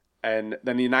 And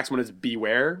then the next one is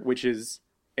Beware, which is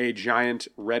a giant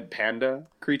red panda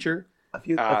creature. A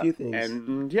few things.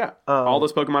 And yeah, all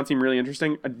those Pokemon seem really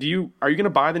interesting. Are you going to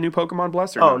buy the new Pokemon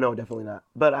Bless or no, definitely not.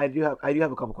 But I do have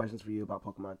a couple questions for you about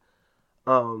Pokemon.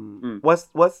 What's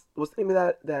the name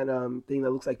of that thing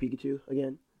that looks like Pikachu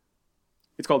again?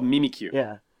 It's called Mimikyu.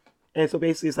 Yeah. And so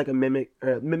basically it's like a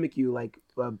Mimikyu,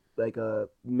 like a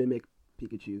mimic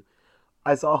Pikachu.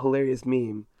 I saw a hilarious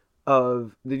meme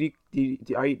of do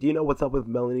you know what's up with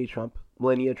Melania Trump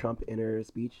in her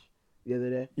speech the other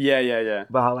day? Yeah.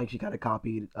 About how like she kind of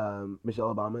copied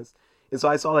Michelle Obama's. And so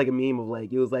I saw like a meme of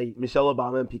like it was like Michelle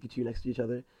Obama and Pikachu next to each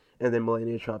other, and then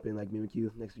Melania Trump and like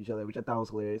Mimikyu next to each other, which I thought was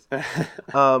hilarious.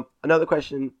 Another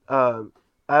question.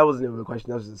 I wasn't even a question.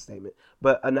 That was just a statement.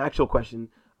 But an actual question.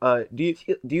 Do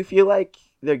you feel like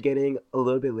they're getting a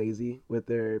little bit lazy with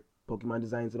their Pokemon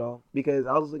designs at all? Because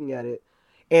I was looking at it,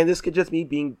 and this could just me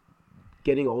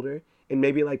getting older, and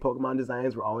maybe like Pokemon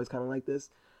designs were always kind of like this.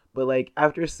 But like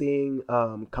after seeing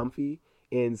Comfy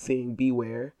and seeing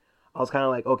Beware, I was kind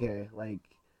of like, okay, like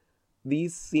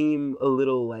these seem a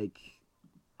little like,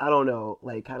 I don't know,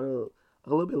 like kind of a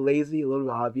little bit lazy, a little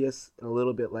bit obvious, and a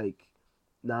little bit like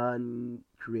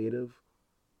non-creative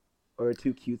or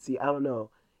too cutesy. I don't know.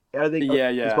 Are they? Yeah.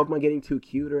 Is Pokemon getting too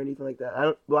cute or anything like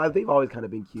that? They've always kind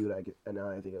of been cute. I now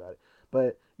that I think about it.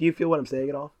 But do you feel what I'm saying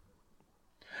at all?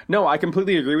 No, I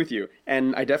completely agree with you.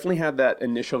 And I definitely had that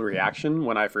initial reaction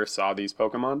when I first saw these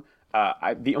Pokemon.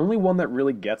 The only one that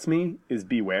really gets me is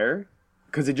Beware,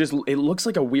 because it looks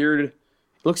like a weird.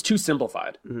 It looks too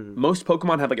simplified. Mm-hmm. Most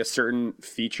Pokemon have like a certain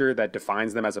feature that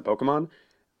defines them as a Pokemon,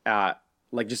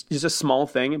 like just a small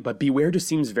thing. But Beware just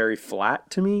seems very flat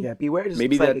to me. Yeah, Beware just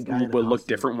maybe looks that like a guy in a will look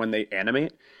costume. different when they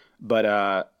animate,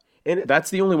 but that's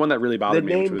the only one that really bothered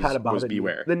me, which was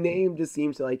Beware. The name just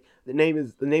seems to like the name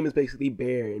is basically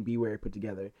Bear and Beware put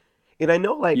together. And I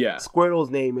know like Squirtle's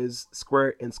name is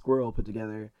Squirt and Squirrel put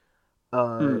together.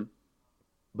 But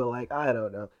like I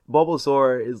don't know.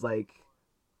 Bulbasaur is like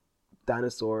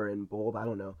dinosaur and bulb. I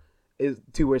don't know. Is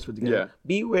 2 words put together. Yeah.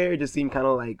 Beware just seemed kind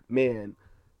of like, man,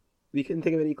 we couldn't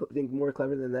think of anything more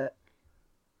clever than that.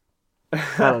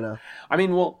 I don't know. I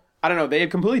mean, well, I don't know. They have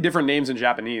completely different names in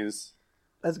Japanese.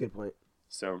 That's a good point.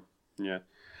 So, yeah.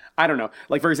 I don't know.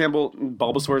 Like, for example,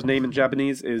 Bulbasaur's name in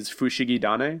Japanese is Fushigi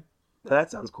Dane.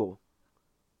 That sounds cool.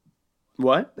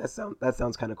 What? That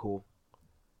sounds kind of cool.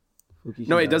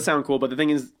 No, it does sound cool, but the thing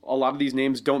is, a lot of these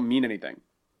names don't mean anything.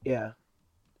 Yeah.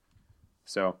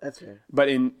 So. That's fair. But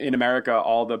in America,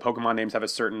 all the Pokemon names have a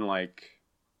certain, like...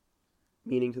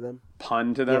 meaning to them?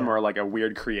 Pun to them, or like a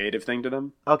weird creative thing to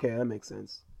them. Okay, that makes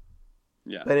sense.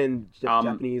 Yeah. But in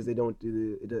Japanese, they don't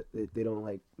they don't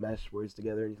like mash words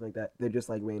together or anything like that. They're just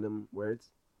like random words.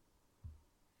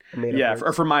 Yeah,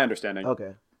 from my understanding.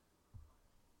 Okay.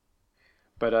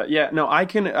 But yeah, no, I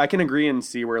can agree and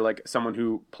see where like someone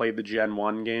who played the Gen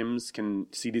 1 games can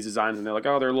see these designs and they're like,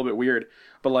 oh, they're a little bit weird.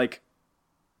 But like,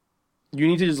 you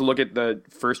need to just look at the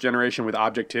first generation with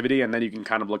objectivity, and then you can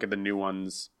kind of look at the new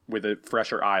ones with a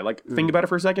fresher eye. Like, think about it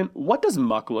for a second. What does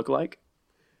Muck look like?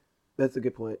 That's a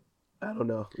good point. I don't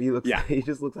know. He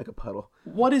just looks like a puddle.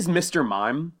 What is Mr.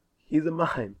 Mime? He's a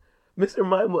mime. Mr.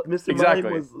 Mime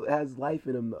has life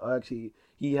in him. Actually,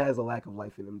 he has a lack of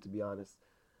life in him, to be honest.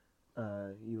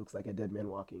 He looks like a dead man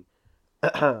walking.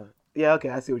 Yeah, okay,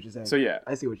 I see what you're saying. So yeah.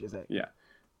 I see what you're saying. Yeah.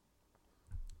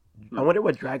 I wonder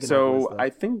what Dragonite was, though. I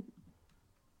think...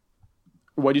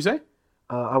 What'd you say?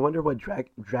 I wonder what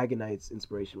Dragonite's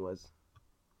inspiration was.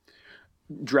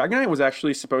 Dragonite was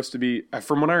actually supposed to be,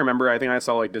 from what I remember, I think I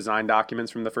saw like design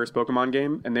documents from the first Pokemon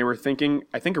game, and they were thinking,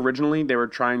 I think originally they were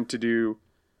trying to do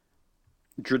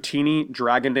Dratini,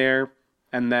 Dragonair,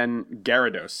 and then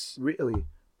Gyarados. Really?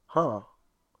 Huh.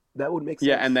 That would make sense.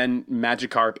 Yeah, and then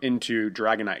Magikarp into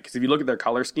Dragonite. Because if you look at their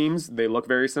color schemes, they look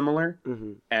very similar.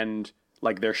 Mm-hmm. And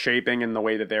like their shaping and the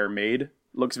way that they're made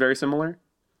looks very similar.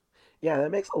 Yeah,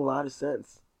 that makes a lot of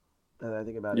sense. Now that I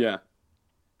think about it. Yeah.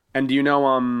 And do you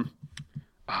know,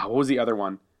 what was the other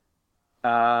one?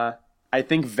 I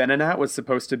think Venonat was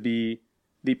supposed to be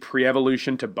the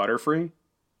pre-evolution to Butterfree.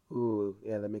 Ooh,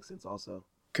 yeah, that makes sense also.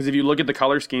 Because if you look at the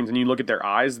color schemes and you look at their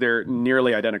eyes, they're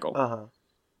nearly identical. Uh-huh.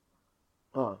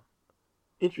 Oh,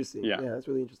 interesting. Yeah, that's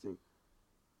really interesting.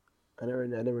 I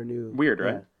never knew. Weird,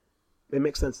 right? It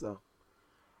makes sense though.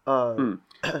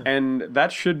 And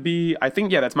that should be. I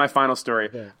think that's my final story.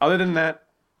 Okay. Other than that,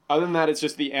 it's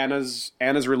just the Anna's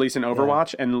release in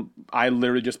Overwatch, and I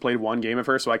literally just played one game of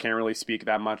her, so I can't really speak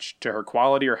that much to her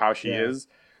quality or how she is.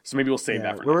 So maybe we'll save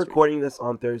that for next week. We're recording this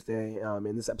on Thursday,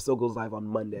 and this episode goes live on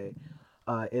Monday.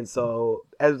 And so,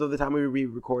 as of the time we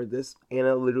record this,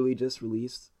 Anna literally just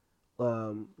released.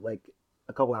 Like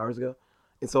a couple hours ago,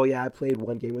 and so I played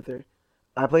one game with her.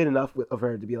 I played enough of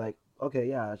her to be like, okay,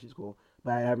 yeah, she's cool,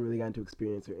 but I haven't really gotten to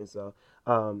experience her, and so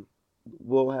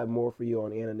we'll have more for you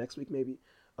on Anna next week maybe.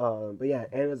 But yeah,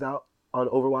 Anna's out on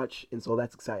Overwatch, and so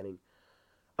that's exciting.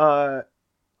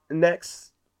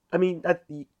 Next,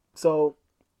 so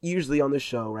usually on this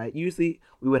show, right? Usually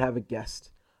we would have a guest,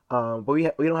 but we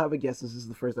don't have a guest. This is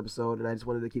the first episode, and I just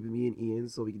wanted to keep it me and Ian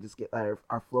so we can just get our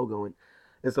flow going.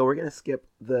 And so we're going to skip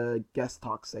the guest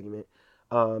talk segment.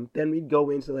 Then we'd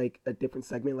go into like a different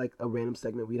segment, like a random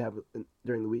segment we'd have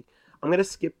during the week. I'm going to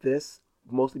skip this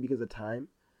mostly because of time.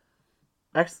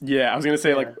 I was going to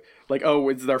say oh,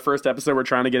 it's our first episode. We're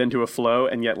trying to get into a flow.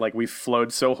 And yet like we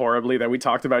flowed so horribly that we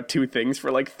talked about 2 things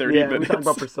for like 30 minutes. We talked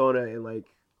about Persona and like,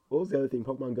 what was the other thing?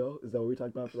 Pokemon Go? Is that what we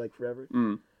talked about for like forever?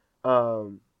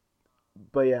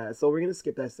 But yeah, so we're going to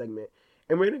skip that segment.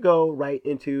 And we're going to go right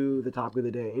into the topic of the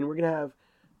day. And we're going to have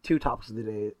 2 topics of the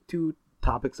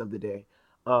day,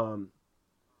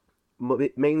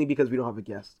 mainly because we don't have a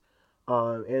guest,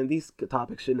 and these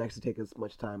topics shouldn't actually take us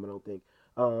much time, I don't think,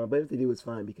 but if they do, it's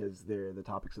fine because they're the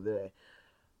topics of the day.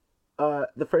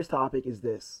 The first topic is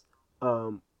this: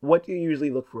 what do you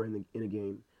usually look for in a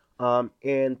game?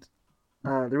 And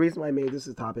the reason why I made this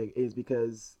a topic is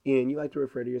because, Ian, you like to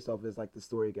refer to yourself as like the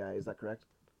story guy, is that correct?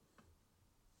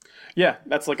 Yeah,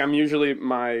 that's like I'm usually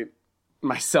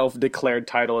my self-declared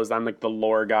title is I'm like the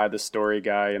lore guy, the story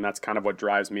guy, and that's kind of what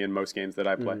drives me in most games that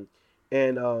I play.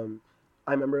 And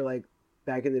I remember like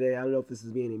back in the day, I don't know if this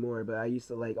is me anymore, but I used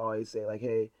to like always say like,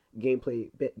 hey, gameplay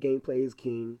is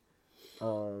king,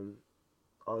 um,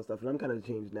 all this stuff. And I'm kind of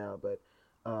changed now,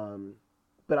 um,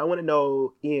 but I want to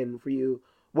know, Ian, for you,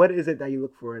 what is it that you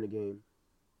look for in a game?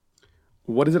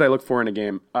 What is it I look for in a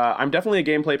game? I'm definitely a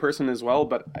gameplay person as well,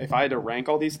 but if I had to rank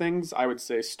all these things, I would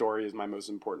say story is my most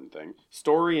important thing.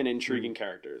 Story and intriguing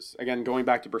characters. Again, going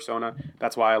back to Persona,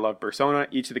 that's why I love Persona.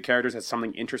 Each of the characters has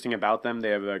something interesting about them.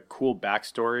 They have a cool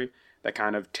backstory that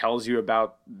kind of tells you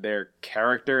about their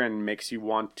character and makes you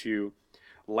want to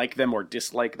like them or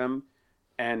dislike them.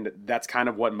 And that's kind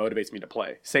of what motivates me to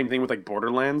play. Same thing with like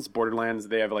Borderlands. Borderlands,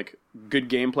 they have like good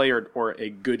gameplay or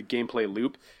a good gameplay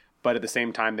loop, but at the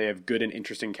same time they have good and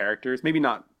interesting characters. Maybe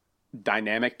not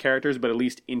dynamic characters, but at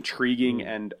least intriguing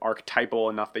and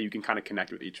archetypal enough that you can kind of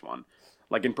connect with each one.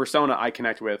 Like in Persona, I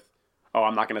connect with, oh,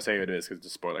 I'm not going to say who it is because it's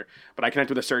a spoiler, but I connect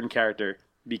with a certain character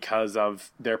because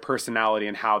of their personality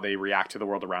and how they react to the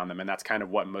world around them, and that's kind of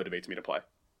what motivates me to play.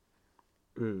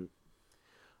 Mm.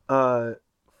 Uh,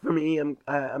 for me, I'm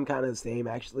kind of the same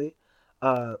actually.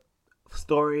 Uh,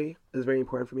 Story is very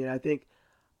important for me, and I think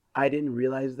I didn't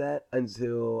realize that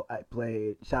until I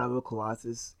played Shadow of the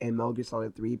Colossus and Metal Gear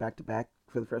Solid 3 back to back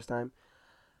for the first time.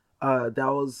 That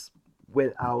was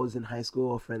when I was in high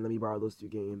school. A friend let me borrow those two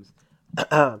games,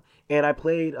 and I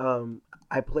played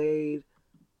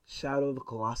Shadow of the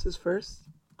Colossus first.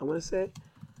 I want to say,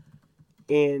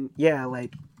 and yeah,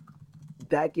 like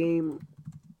that game.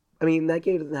 I mean, that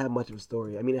game doesn't have much of a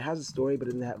story. I mean, it has a story, but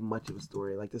it doesn't have much of a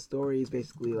story. Like the story is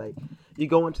basically like you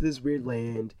go into this weird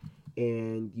land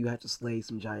and you have to slay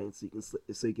some giants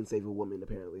so you can save a woman.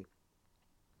 Apparently,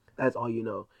 that's all you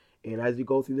know. And as you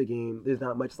go through the game, there's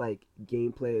not much like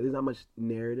gameplay. There's not much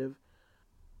narrative.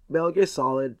 Metal Gear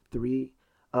Solid 3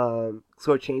 sort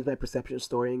of changed my perception of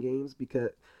story in games because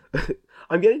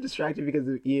I'm getting distracted because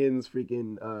of Ian's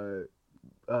freaking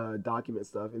document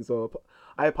stuff, and so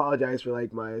I apologize for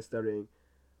like my stuttering.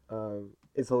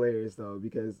 It's hilarious though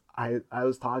because I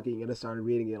was talking and I started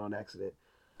reading it on accident.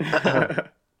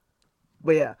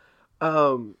 But yeah,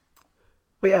 um,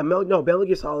 but yeah, Metal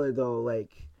Gear Solid though, like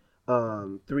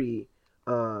 3,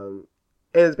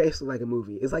 it's basically like a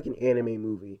movie. It's like an anime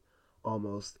movie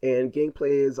almost, and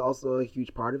gameplay is also a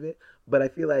huge part of it. But I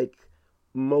feel like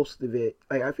most of it,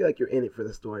 like I feel like you're in it for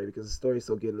the story because the story is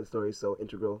so good and the story is so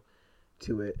integral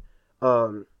to it.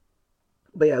 Um,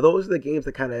 but yeah, those are the games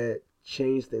that kind of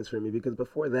changed things for me because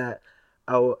before that,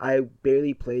 I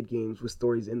barely played games with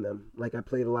stories in them. Like I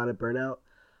played a lot of Burnout.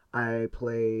 I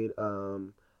played a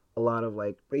lot of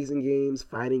like racing games,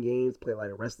 fighting games, played a lot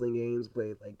of wrestling games,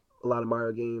 played like a lot of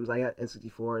Mario games. I got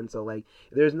N64, and so like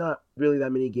there's not really that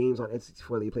many games on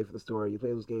N64 that you play for the story. You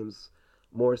play those games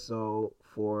more so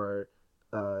for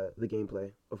the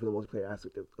gameplay or for the multiplayer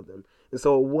aspect of them. And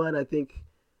so one, I think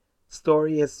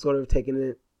story has sort of taken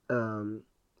it.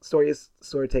 Story is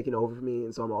sort of taken over for me,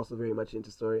 and so I'm also very much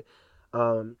into story.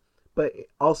 Um, but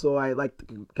also, I like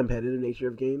the competitive nature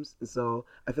of games, and so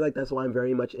I feel like that's why I'm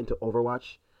very much into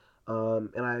Overwatch.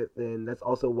 And that's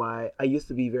also why I used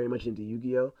to be very much into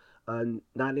Yu-Gi-Oh.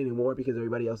 Not anymore because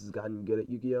everybody else has gotten good at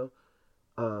Yu-Gi-Oh.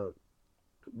 Uh,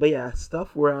 but yeah,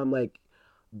 stuff where I'm like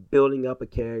building up a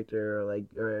character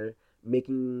or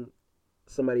making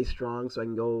somebody strong so I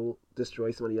can go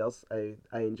destroy somebody else. I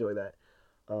enjoy that,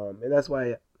 and that's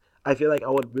why I feel like I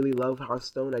would really love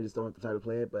Hearthstone. I just don't have the time to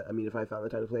play it. But I mean, if I found the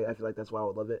time to play it, I feel like that's why I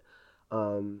would love it.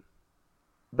 Um,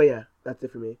 but yeah, that's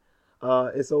it for me.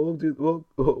 And so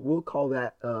we'll call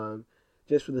that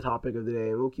just for the topic of the day,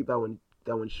 and we'll keep that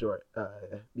one short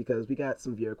because we got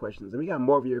some viewer questions, and we got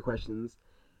more viewer questions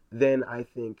than I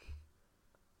think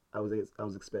I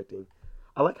was expecting.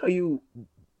 I like how you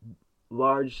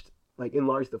large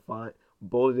enlarged the font,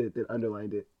 bolded it, then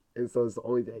underlined it, and so it's the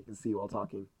only thing I can see while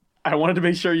talking. I wanted to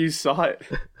make sure you saw it.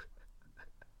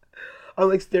 I'm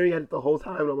like staring at it the whole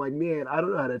time, and I'm like, man, I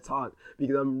don't know how to talk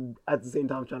because I'm at the same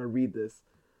time trying to read this.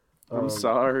 I'm Um,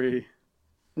 sorry.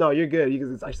 no, you're good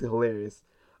because it's actually hilarious.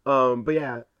 But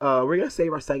yeah, we're gonna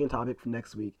save our second topic for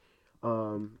next week.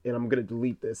 And I'm gonna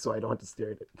delete this so I don't have to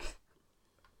stare at it.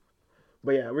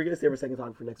 But yeah, we're gonna save our second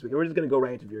topic for next week, and we're just gonna go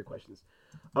right into viewer questions.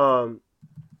 Um,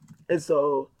 and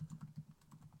so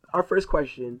our first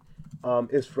question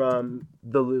is from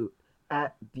the Loot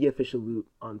at the official Loot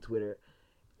on Twitter,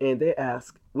 and they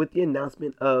ask, with the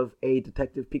announcement of a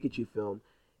Detective Pikachu film,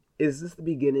 is this the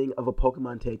beginning of a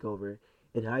Pokemon takeover,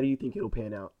 and how do you think it'll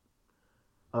pan out?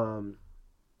 Um,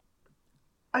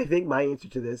 I think my answer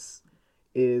to this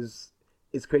is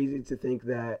it's crazy to think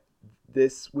that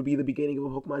this would be the beginning of a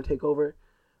Pokemon takeover.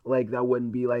 Like that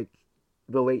wouldn't be like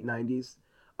the late '90s.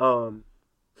 Um,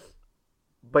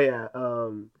 But yeah,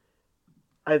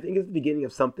 I think it's the beginning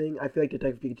of something. I feel like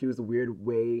Detective Pikachu is a weird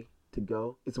way to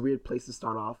go. It's a weird place to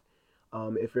start off.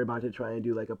 If you're about to try and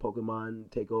do like a Pokemon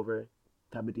takeover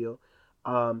type of deal,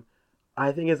 um,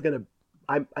 I think it's gonna.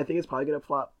 I think it's probably gonna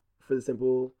flop for the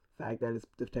simple fact that it's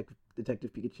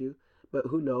Detective Pikachu. But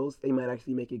who knows? They might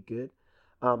actually make it good.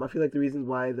 I feel like the reasons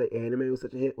why the anime was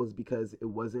such a hit was because it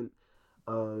wasn't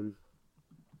um,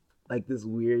 like this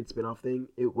weird spin-off thing.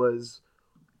 It was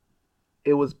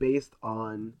based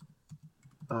on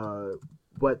uh,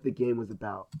 what the game was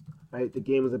about. Right, the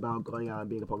game was about going out and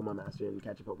being a Pokemon master and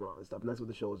catching Pokemon and stuff, and that's what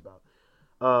the show was about.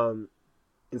 Um,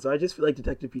 and so I just feel like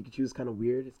Detective Pikachu is kind of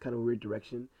weird. It's kind of a weird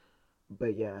direction.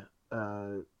 But yeah,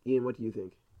 Ian, what do you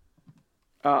think?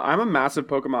 I'm a massive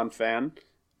Pokemon fan,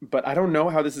 but I don't know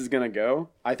how this is gonna go.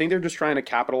 I think they're just trying to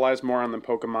capitalize more on the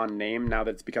Pokemon name now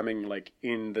that it's becoming like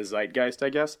in the zeitgeist, I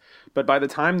guess. But by the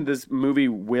time this movie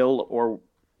will or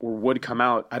would come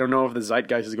out, I don't know if the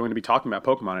zeitgeist is going to be talking about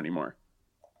Pokemon anymore,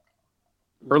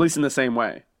 or at least in the same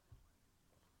way.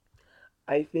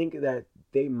 I think that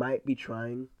they might be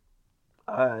trying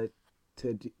uh,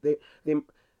 to do,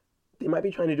 they might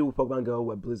be trying to do with Pokemon Go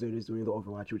what Blizzard is doing with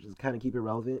Overwatch, which is kind of keep it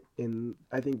relevant. And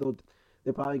I think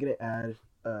they're probably gonna add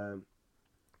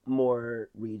more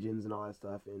regions and all that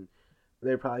stuff, and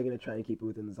they're probably gonna try and keep it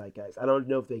within the zeitgeist. I don't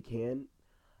know if they can.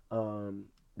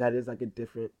 That is like a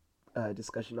different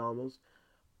discussion almost.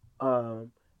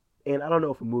 Um, and I don't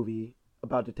know if a movie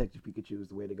about Detective Pikachu is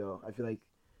the way to go. I feel like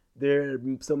there are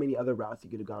so many other routes you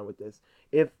could have gone with this.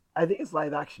 If I think it's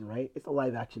live action, right? It's a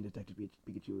live action Detective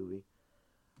Pikachu movie.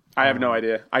 I have no Um,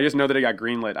 idea. I just know that it got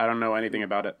greenlit. I don't know anything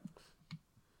about it.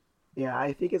 yeah,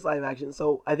 I think it's live action.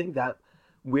 So I think that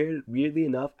weirdly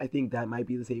enough, I think that might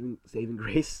be the saving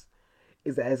grace.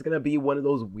 Is that it's gonna be one of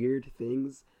those weird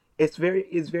things. It's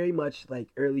very much like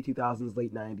early 2000s,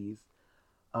 late 90s.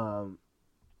 Um,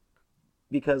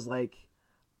 because like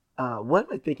what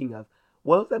am I thinking of?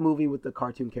 What was that movie with the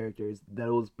cartoon characters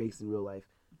that was based in real life?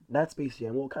 Not Space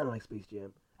Jam. Well, kind of like Space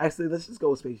Jam. Actually, let's just go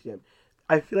with Space Jam.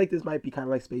 I feel like this might be kind of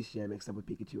like Space Jam, except with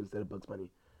Pikachu instead of Bugs Bunny.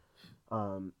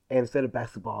 And instead of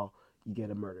basketball, you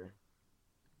get a murder.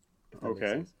 If that makes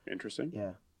Okay, sense. interesting.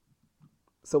 Yeah.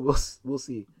 So we'll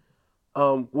see.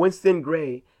 Winston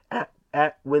Gray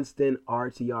at Winston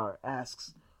RTR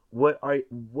asks,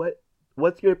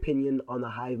 what's your opinion on the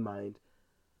hive mind?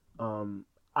 Um,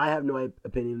 I have no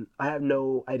opinion. I have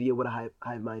no idea what a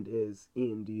hive mind is.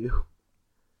 Ian, do you?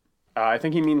 I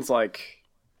think he means like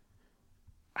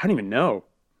I don't even know.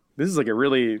 This is like a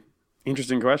really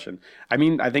interesting question. I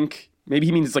mean, I think maybe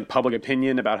he means it's like public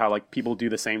opinion about how like people do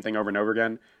the same thing over and over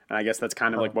again. And I guess that's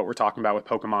kind of like Oh, what we're talking about with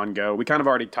Pokemon Go. We kind of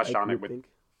already touched like on it with groupthink.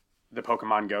 the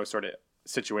Pokemon Go sort of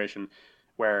situation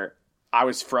where I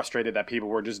was frustrated that people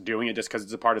were just doing it just because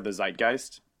it's a part of the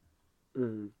zeitgeist,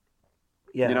 Mm,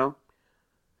 you yeah, know?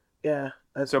 yeah,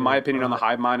 that's So my fair. opinion on the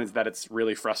hive mind is that it's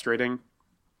really frustrating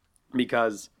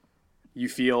because you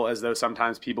feel as though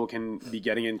sometimes people can be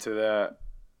getting into the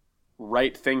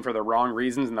right thing for the wrong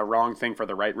reasons and the wrong thing for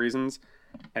the right reasons.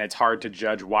 And it's hard to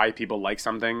judge why people like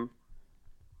something.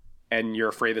 And you're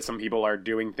afraid that some people are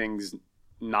doing things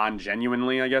non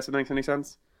genuinely, I guess, if it makes any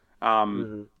sense. Um,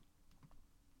 hmm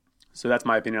so that's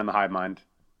my opinion on the hive mind.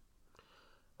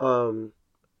 Um,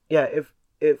 yeah, if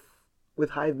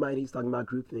with hive mind he's talking about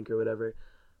groupthink or whatever.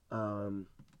 Um,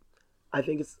 I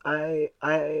think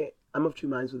I'm of two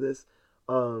minds with this.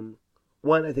 Um,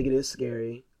 One, I think it is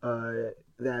scary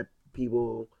that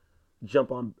people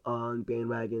jump on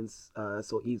bandwagons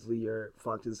so easily or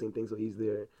flock to the same thing so easily.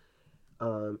 Or,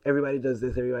 everybody does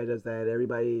this, everybody does that.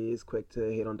 Everybody is quick to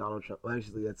hate on Donald Trump. Well,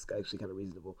 actually, that's actually kind of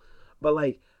reasonable. But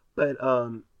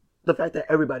the fact that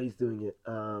everybody's doing it,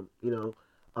 um,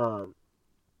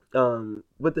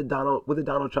 with the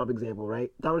Donald Trump example,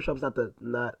 right? Donald Trump's not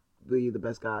the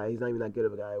best guy. He's not even that good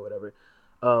of a guy or whatever.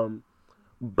 Um,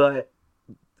 but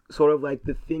sort of like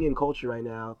the thing in culture right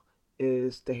now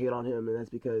is to hate on him, and that's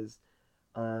because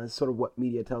it's sort of what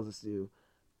media tells us to do.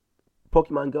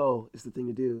 Pokemon Go is the thing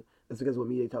to do. That's because what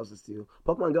media tells us to do.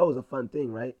 Pokemon Go is a fun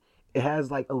thing, right? It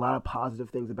has like a lot of positive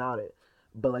things about it,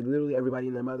 but like literally everybody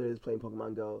and their mother is playing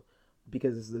Pokemon Go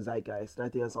because it's the zeitgeist, and I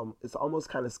think it's almost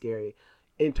kind of scary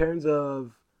in terms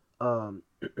of um,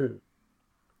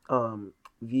 um,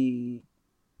 the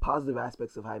positive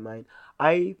aspects of High Mind.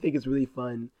 I think it's really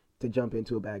fun to jump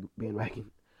into a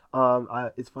bandwagon.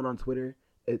 It's fun on Twitter.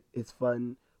 It's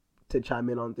fun to chime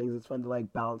in on things. It's fun to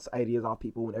like bounce ideas off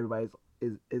people when everybody's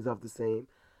is of the same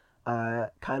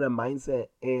kind of mindset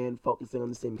and focusing on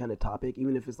the same kind of topic,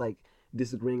 even if it's like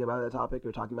disagreeing about that topic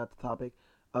or talking about the topic.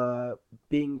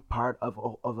 Being part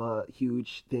of a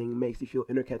huge thing makes you feel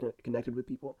interconnected with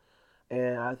people,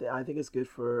 and I think it's good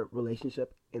for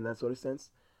relationship in that sort of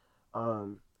sense.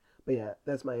 Um, but yeah,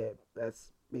 that's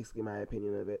basically my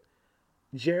opinion of it.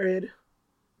 Jared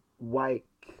White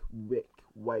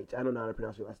White. I don't know how to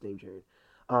pronounce your last name, Jared.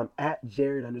 At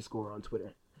Jared underscore on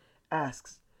Twitter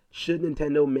asks, should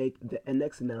Nintendo make the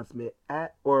NX announcement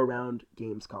at or around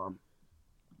Gamescom?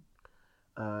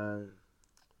 Uh,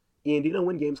 Ian, do you know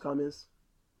when Gamescom is?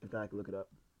 If not, I can look it up.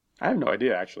 I have no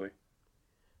idea, actually.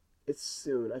 It's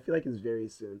soon. I feel like it's very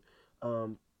soon.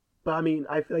 But I mean,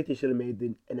 I feel like they should have made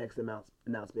the NX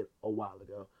announcement a while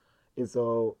ago. And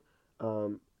so,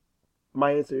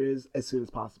 my answer is as soon as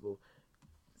possible.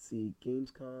 Let's see,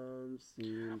 Gamescom.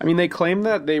 I mean, they claim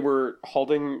that they were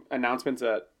holding announcements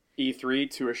at E3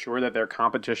 to assure that their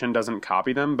competition doesn't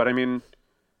copy them. But I mean,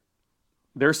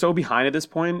 they're so behind at this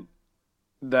point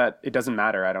that it doesn't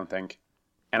matter, I don't think.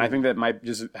 And I think that might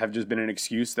just have been an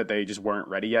excuse that they just weren't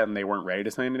ready yet and they weren't ready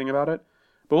to say anything about it.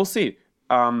 But we'll see.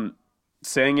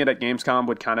 Saying it at Gamescom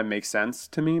would kind of make sense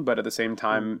to me, but at the same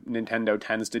time, Nintendo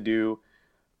tends to do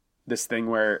this thing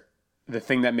where the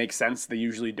thing that makes sense, they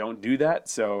usually don't do that.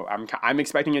 So I'm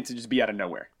expecting it to just be out of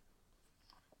nowhere.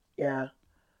 Yeah,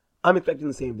 I'm expecting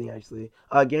the same thing actually.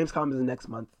 Gamescom is the next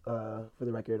month, for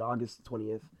the record, August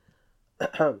 20th.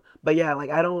 But yeah, like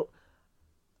I don't.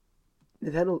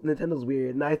 Nintendo's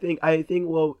weird, and I think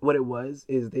well, what it was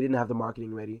is they didn't have the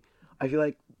marketing ready. I feel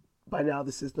like by now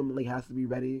the system like has to be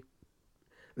ready.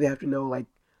 They have to know like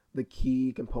the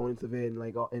key components of it, and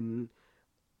like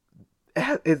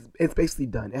it's basically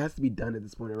done. It has to be done at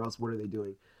this point, or else what are they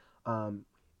doing?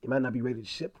 It might not be ready to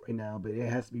ship right now, but it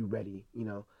has to be ready.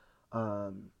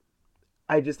 I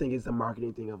just think it's a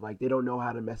marketing thing of like they don't know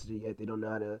how to message it yet. They don't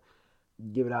know how to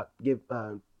give it out,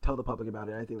 tell the public about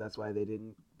it. I think that's why they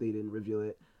didn't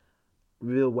reveal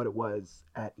what it was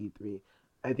at E3.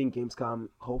 I think Gamescom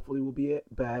hopefully will be it,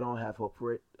 but I don't have hope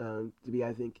for it to be.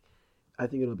 I think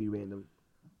it'll be random.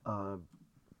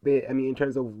 But I mean, in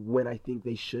terms of when I think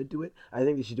they should do it, I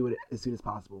think they should do it as soon as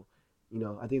possible.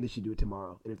 I think they should do it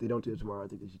tomorrow, and if they don't do it tomorrow, I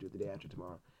think they should do it the day after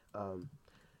tomorrow,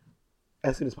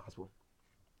 as soon as possible.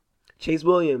 Chase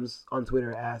Williams on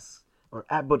Twitter asks, or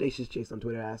at Bodacious Chase on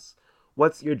Twitter asks,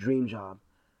 "What's your dream job?"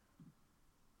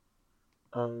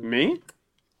 Me?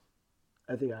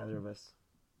 I think either of us.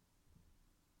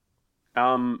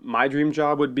 My dream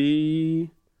job would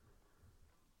be...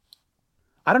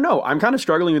 I don't know. I'm kind of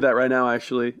struggling with that right now,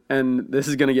 actually. And this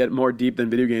is going to get more deep than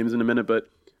video games in a minute. But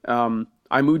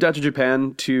I moved out to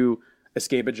Japan to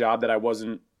escape a job that I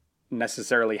wasn't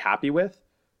necessarily happy with,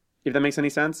 if that makes any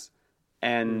sense.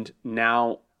 And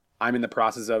now I'm in the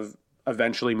process of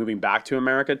eventually moving back to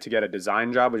America to get a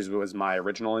design job, which was my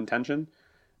original intention.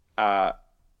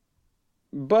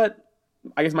 But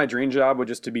I guess my dream job would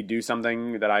just to do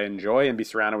something that I enjoy and be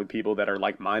surrounded with people that are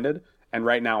like-minded. And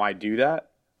right now I do that.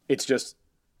 It's just,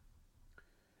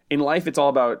 in life, it's all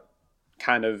about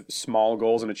kind of small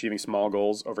goals and achieving small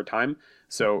goals over time.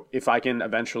 So if I can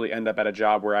eventually end up at a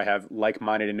job where I have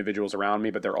like-minded individuals around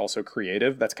me, but they're also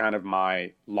creative, that's kind of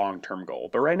my long-term goal.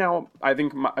 But right now, I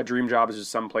think a dream job is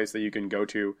just some place that you can go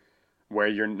to where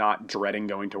you're not dreading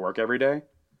going to work every day.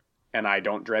 And I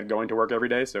don't dread going to work every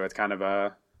day, so it's kind of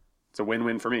it's a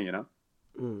win-win for me,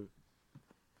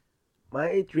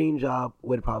 My dream job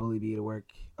would probably be to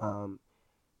work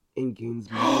in games,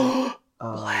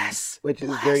 which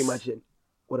is very much it.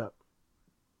 What up?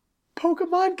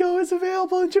 Pokemon Go is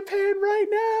available in Japan right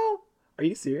now. Are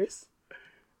you serious?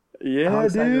 Yeah,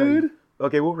 dude.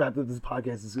 Okay, we'll wrap up this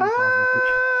podcast as soon as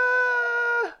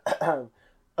possible.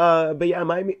 But yeah,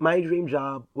 my dream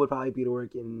job would probably be to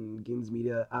work in games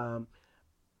media. I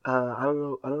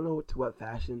don't know to what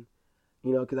fashion,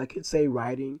 because I could say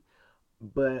writing,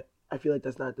 but I feel like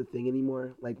that's not the thing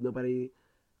anymore. Like nobody,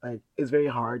 it's very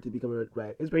hard to become a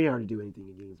writer. It's very hard to do anything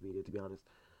in games media, to be honest.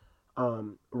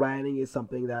 Writing is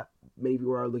something that many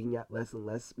people are looking at less and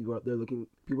less. People are looking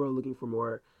for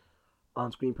more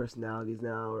on-screen personalities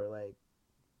now, or like,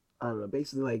 I don't know,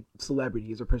 basically like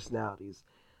celebrities or personalities.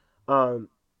 But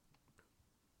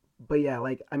yeah,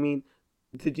 like, I mean,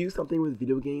 to do something with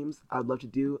video games, I'd love to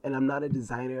do. And I'm not a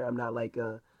designer. I'm not like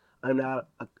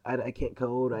I can't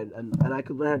code. And I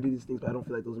could learn how to do these things, but I don't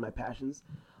feel like those are my passions.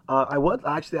 I would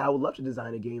love to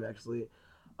design a game actually.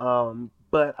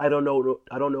 But I don't know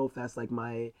if that's like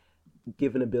my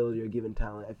given ability or given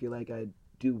talent. I feel like I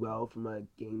do well from a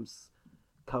games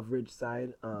coverage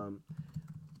side.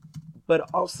 But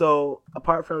also,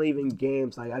 apart from even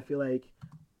games, like I feel like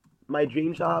my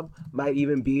dream job might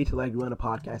even be to like run a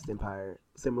podcast empire,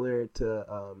 similar to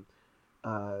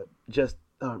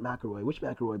McElroy. Which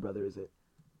McElroy brother is it?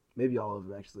 Maybe all of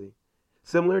them actually.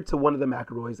 similar to one of the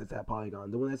McElroys that's at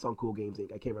Polygon, the one that's on Cool Games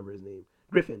Inc. I can't remember his name.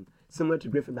 Griffin, similar to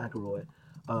Griffin McElroy.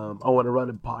 I want to run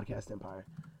a podcast empire.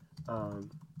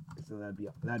 So that'd be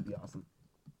awesome.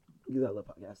 Because I love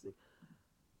podcasting.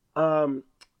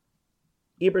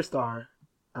 Eberstar,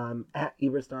 at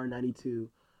Eberstar92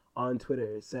 on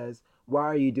Twitter says, "Why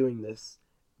are you doing this?"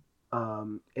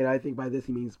 And I think by this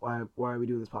he means why are we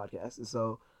doing this podcast? And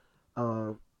so,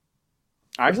 I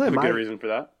actually have a good reason for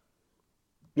that.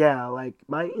 Yeah, like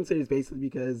my answer is basically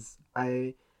because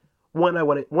I want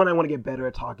to get better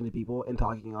at talking to people and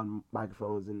talking on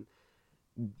microphones and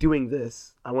doing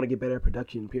this. I want to get better at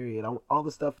production. Period. All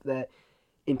the stuff that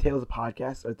entails a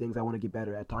podcast are things I want to get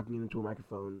better at. Talking into a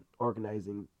microphone,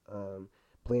 organizing,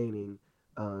 planning,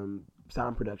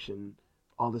 sound production,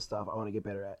 all this stuff I want to get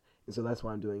better at. And so that's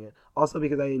why I'm doing it. Also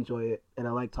because I enjoy it and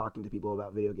I like talking to people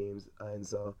about video games. And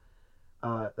so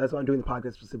that's why I'm doing the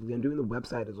podcast specifically. I'm doing the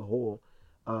website as a whole.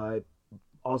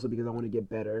 Also because I want to get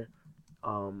better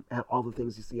at all the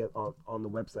things you see on the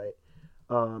website.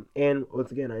 And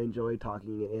once again, I enjoy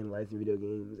talking and analyzing video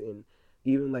games. And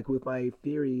even like with my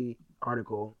Theory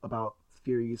article about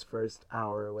Theory's first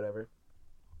hour or whatever,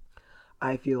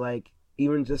 I feel like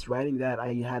even just writing that,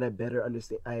 I had a better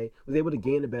I was able to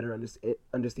gain a better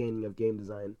understanding of game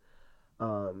design,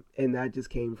 and that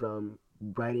just came from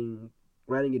writing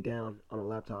it down on a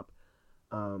laptop,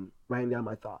 writing down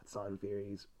my thoughts on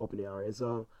Theory's opening hour, and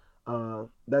so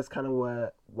that's kind of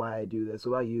why I do this.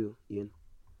 What about you, Ian?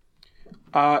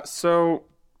 So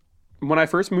when I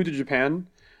first moved to Japan,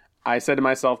 I said to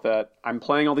myself that I'm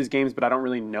playing all these games, but I don't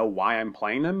really know why I'm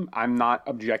playing them. I'm not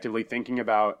objectively thinking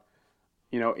about,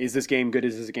 is this game good?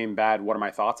 Is this game bad? What are my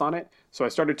thoughts on it? So I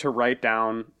started to write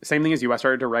down, same thing as you, I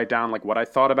started to write down like what I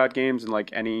thought about games, and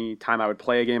like any time I would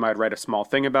play a game, I'd write a small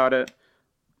thing about it.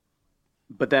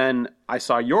 But then I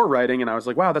saw your writing and I was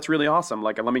like, wow, that's really awesome.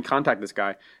 Like, let me contact this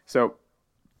guy. So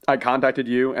I contacted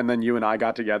you, and then you and I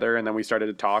got together, and then we started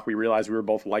to talk. We realized we were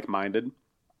both like-minded.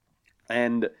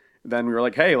 And then we were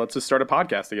like, hey, let's just start a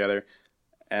podcast together.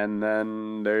 And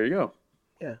then there you go.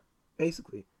 Yeah,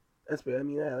 basically. That's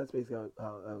basically how it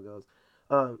goes.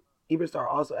 Eberstar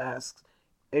also asks,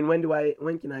 and when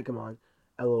can I come on?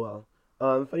 LOL.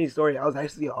 Funny story, I was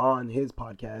actually on his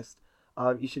podcast.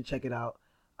 You should check it out.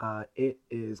 It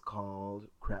is called,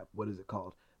 what is it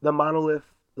called? The Monolith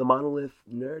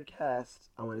Nerdcast,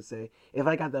 I want to say. If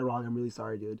I got that wrong, I'm really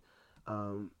sorry, dude.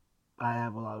 I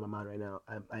have a lot on my mind right now.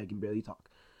 I can barely talk.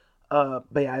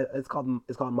 But yeah, it's called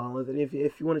Monolith. And if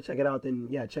you want to check it out, then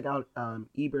yeah, check out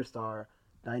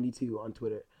Eberstar92 on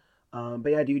Twitter.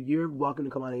 But yeah, dude, you're welcome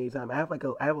to come on anytime. I have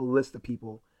a list of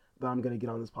people that I'm gonna get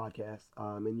on this podcast.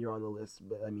 And you're on the list.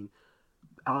 But I mean,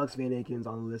 Alex Van Aken's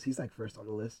on the list. He's like first on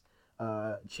the list.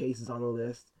 Chase is on the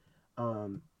list.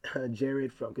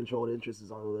 Jared from Controlled Interest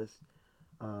is on the list.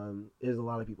 There's a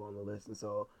lot of people on the list, and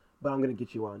so, but I'm gonna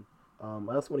get you on. I also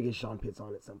want to get Sean Pitts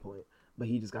on at some point, but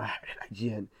he just got hired at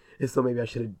IGN, and so maybe I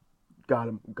should have got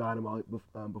him on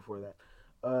before that.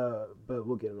 But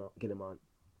we'll get him on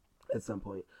at some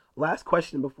point. Last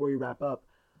question before we wrap up.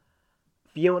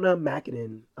 Fiona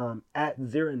Mackinnon at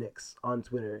Zeronix on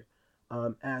Twitter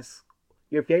asks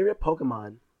your favorite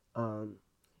Pokemon, and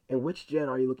which gen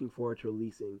are you looking forward to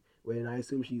releasing? And I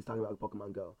assume she's talking about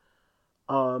Pokemon Go.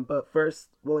 But first,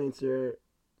 we'll answer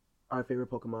our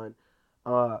favorite Pokemon.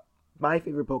 My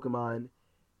favorite Pokemon,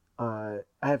 I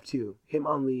have two.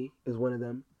 Hitmonlee is one of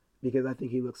them because I think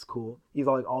he looks cool. He's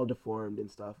all deformed and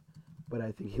stuff, but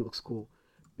I think he looks cool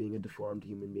being a deformed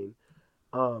human being.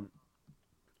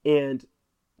 And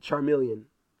Charmeleon.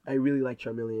 I really like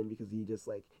Charmeleon because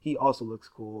he also looks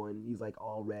cool and he's like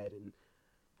all red and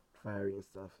fiery and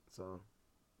stuff. So,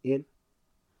 Ian?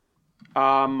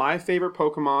 My favorite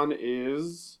Pokemon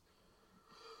is...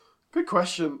 Good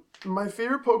question. My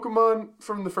favorite Pokemon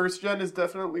from the first gen is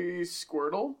definitely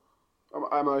Squirtle.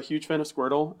 I'm a huge fan of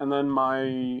Squirtle. And then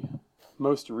my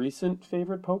most recent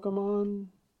favorite Pokemon...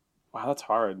 Wow, that's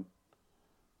hard.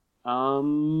 I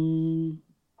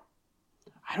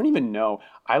don't even know.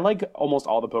 I like almost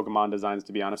all the Pokemon designs,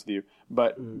 to be honest with you.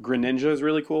 But Greninja is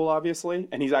really cool, obviously.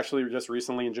 And he's actually just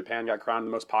recently in Japan got crowned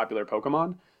the most popular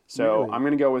Pokemon. So really? I'm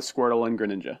going to go with Squirtle and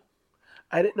Greninja.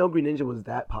 I didn't know Greninja was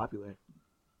that popular.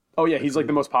 Oh, yeah. He's like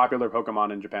the most popular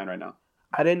Pokemon in Japan right now.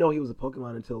 I didn't know he was a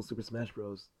Pokemon until Super Smash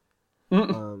Bros.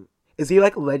 Is he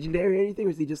like a legendary or anything? Or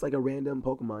is he just like a random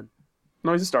Pokemon?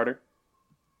 No, he's a starter.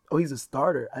 Oh, he's a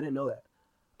starter. I didn't know that.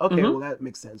 Okay, well, that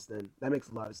makes sense then. That makes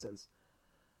a lot of sense.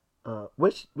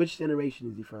 Which generation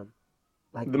is he from?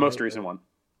 Like the most recent one.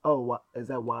 Oh, is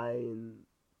that Y and?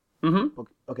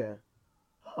 Okay.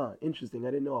 Huh. Interesting. I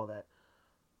didn't know all that.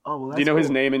 Oh well. That's Do you know his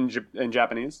name in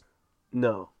Japanese?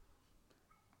 No.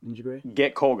 Ninja Gray?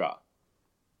 Get Koga.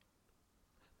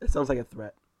 That sounds like a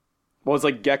threat. Well, it's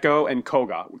like Gecko and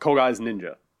Koga. Koga is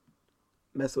ninja.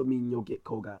 Mess with me and you'll get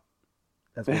Koga.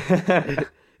 That's what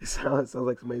it sounds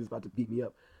like somebody's about to beat me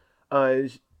up.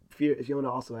 If you want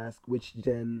to also ask, which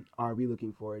gen are we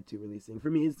looking forward to releasing? For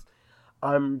me,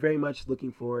 I'm very much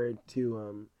looking forward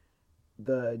to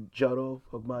the Johto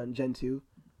Pokemon Gen 2.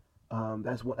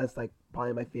 That's like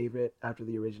probably my favorite after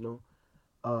the original.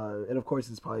 And of course,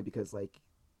 it's probably because like,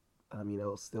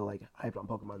 still like hyped on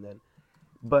Pokemon then.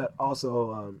 But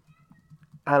also,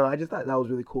 I don't know. I just thought that was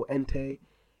really cool. Entei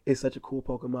is such a cool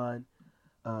Pokemon.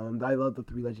 I love the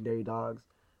 3 legendary dogs.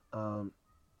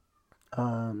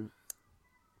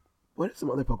 What are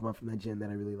some other Pokemon from that gen that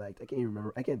I really liked? I can't even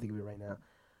remember. I can't think of it right now.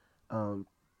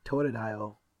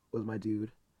 Totodile was my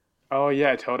dude. Oh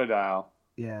yeah, Totodile.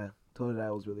 Yeah,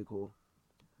 Totodile was really cool.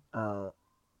 But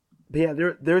yeah,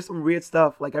 there's some weird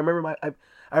stuff. Like I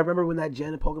remember when that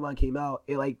gen of Pokemon came out,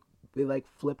 it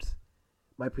flipped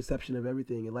my perception of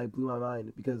everything. It like blew my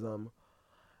mind because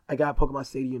I got Pokemon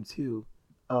Stadium 2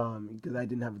 because I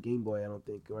didn't have a Game Boy, I don't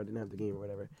think, or I didn't have the game or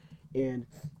whatever. And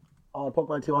on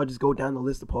Pokemon 2, I'll just go down the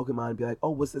list of Pokemon and be like, oh,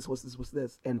 what's this?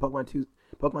 And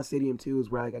Pokemon Stadium 2 is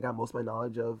where like, I got most of my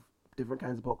knowledge of different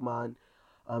kinds of Pokemon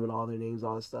and all their names,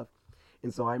 all this stuff.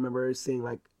 And so I remember seeing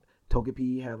like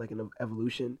Togepi have like an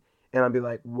evolution, and I'd be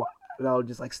like, what? And I'll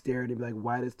just like stare and be like,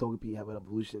 why does Togepi have an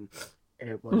evolution?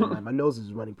 And my nose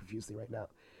is running profusely right now,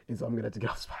 and so I'm gonna have to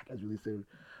get off this podcast really soon.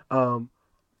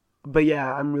 But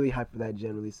yeah, I'm really hyped for that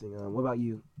gen releasing. What about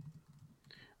you?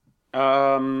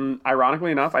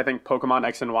 Ironically enough, I think Pokemon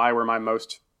X and Y were my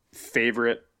most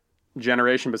favorite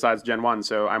generation besides Gen 1,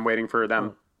 so I'm waiting for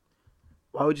them.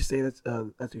 Why would you say that's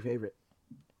your favorite?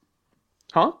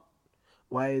 Huh?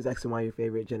 Why is X and Y your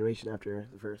favorite generation after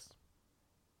the first?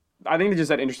 I think they just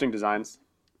had interesting designs.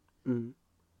 Mm-hmm.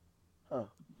 Huh.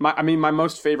 My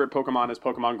most favorite Pokemon is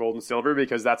Pokemon Gold and Silver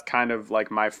because that's kind of like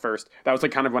that was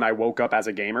like kind of when I woke up as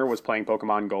a gamer was playing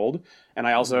Pokemon Gold. And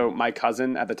I also, my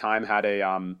cousin at the time had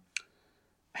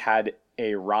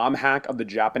a ROM hack of the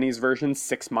Japanese version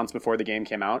 6 months before the game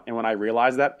came out. And when I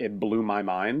realized that, it blew my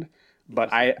mind.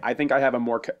 But I think I have a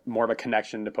more of a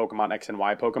connection to Pokemon X and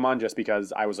Y Pokemon just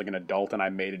because I was like an adult and I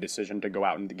made a decision to go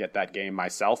out and to get that game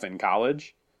myself in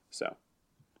college. So.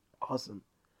 Awesome.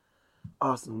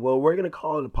 Well, we're going to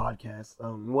call it a podcast.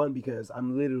 One, because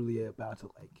I'm literally about to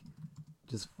like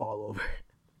just fall over.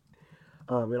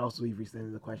 And also we've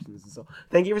resending the questions. And so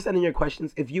thank you for sending your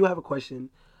questions. If you have a question,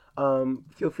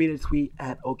 feel free to tweet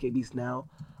at OKBeastNow.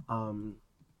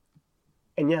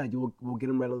 And yeah, we'll get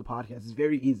them right on the podcast. It's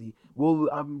very easy.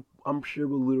 I'm sure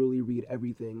we'll literally read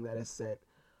everything that is sent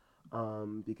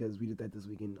because we did that this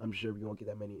weekend. I'm sure we won't get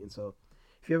that many. And so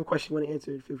if you have a question you want to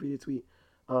answer, feel free to tweet.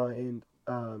 And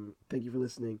thank you for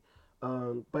listening.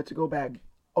 But to go back,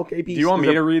 okay, Beast. Do you want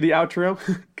me to read the outro?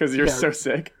 Because you're so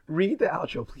sick. Read the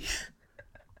outro, please.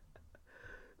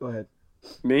 Go ahead.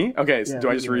 Me? Okay, so do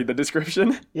I just read the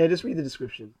description? Yeah, just read the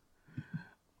description.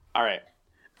 All right.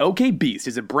 OK Beast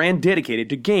is a brand dedicated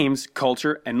to games,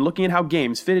 culture, and looking at how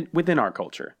games fit within our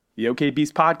culture. The OK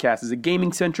Beast podcast is a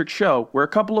gaming-centric show where a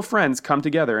couple of friends come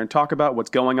together and talk about what's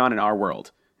going on in our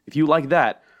world. If you like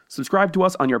that, subscribe to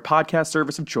us on your podcast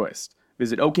service of choice.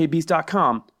 Visit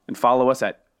okbeast.com and follow us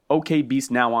at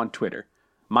OKBeastNow on Twitter.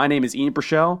 My name is Ian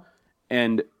Purcell,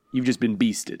 and you've just been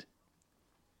beasted.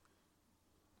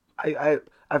 I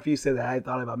after you said that, I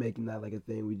thought about making that like a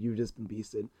thing. You've just been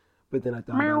beasted. But then I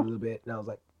thought about it a little bit, and I was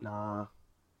like, nah.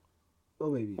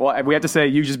 Well, maybe. Well, we have to say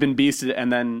you've just been beasted,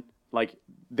 and then like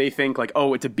they think like,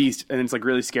 oh, it's a beast, and it's like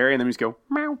really scary, and then we just go,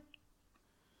 meow.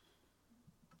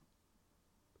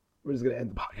 We're just going to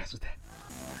end the podcast with that.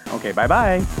 Okay,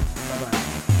 bye-bye. Bye-bye.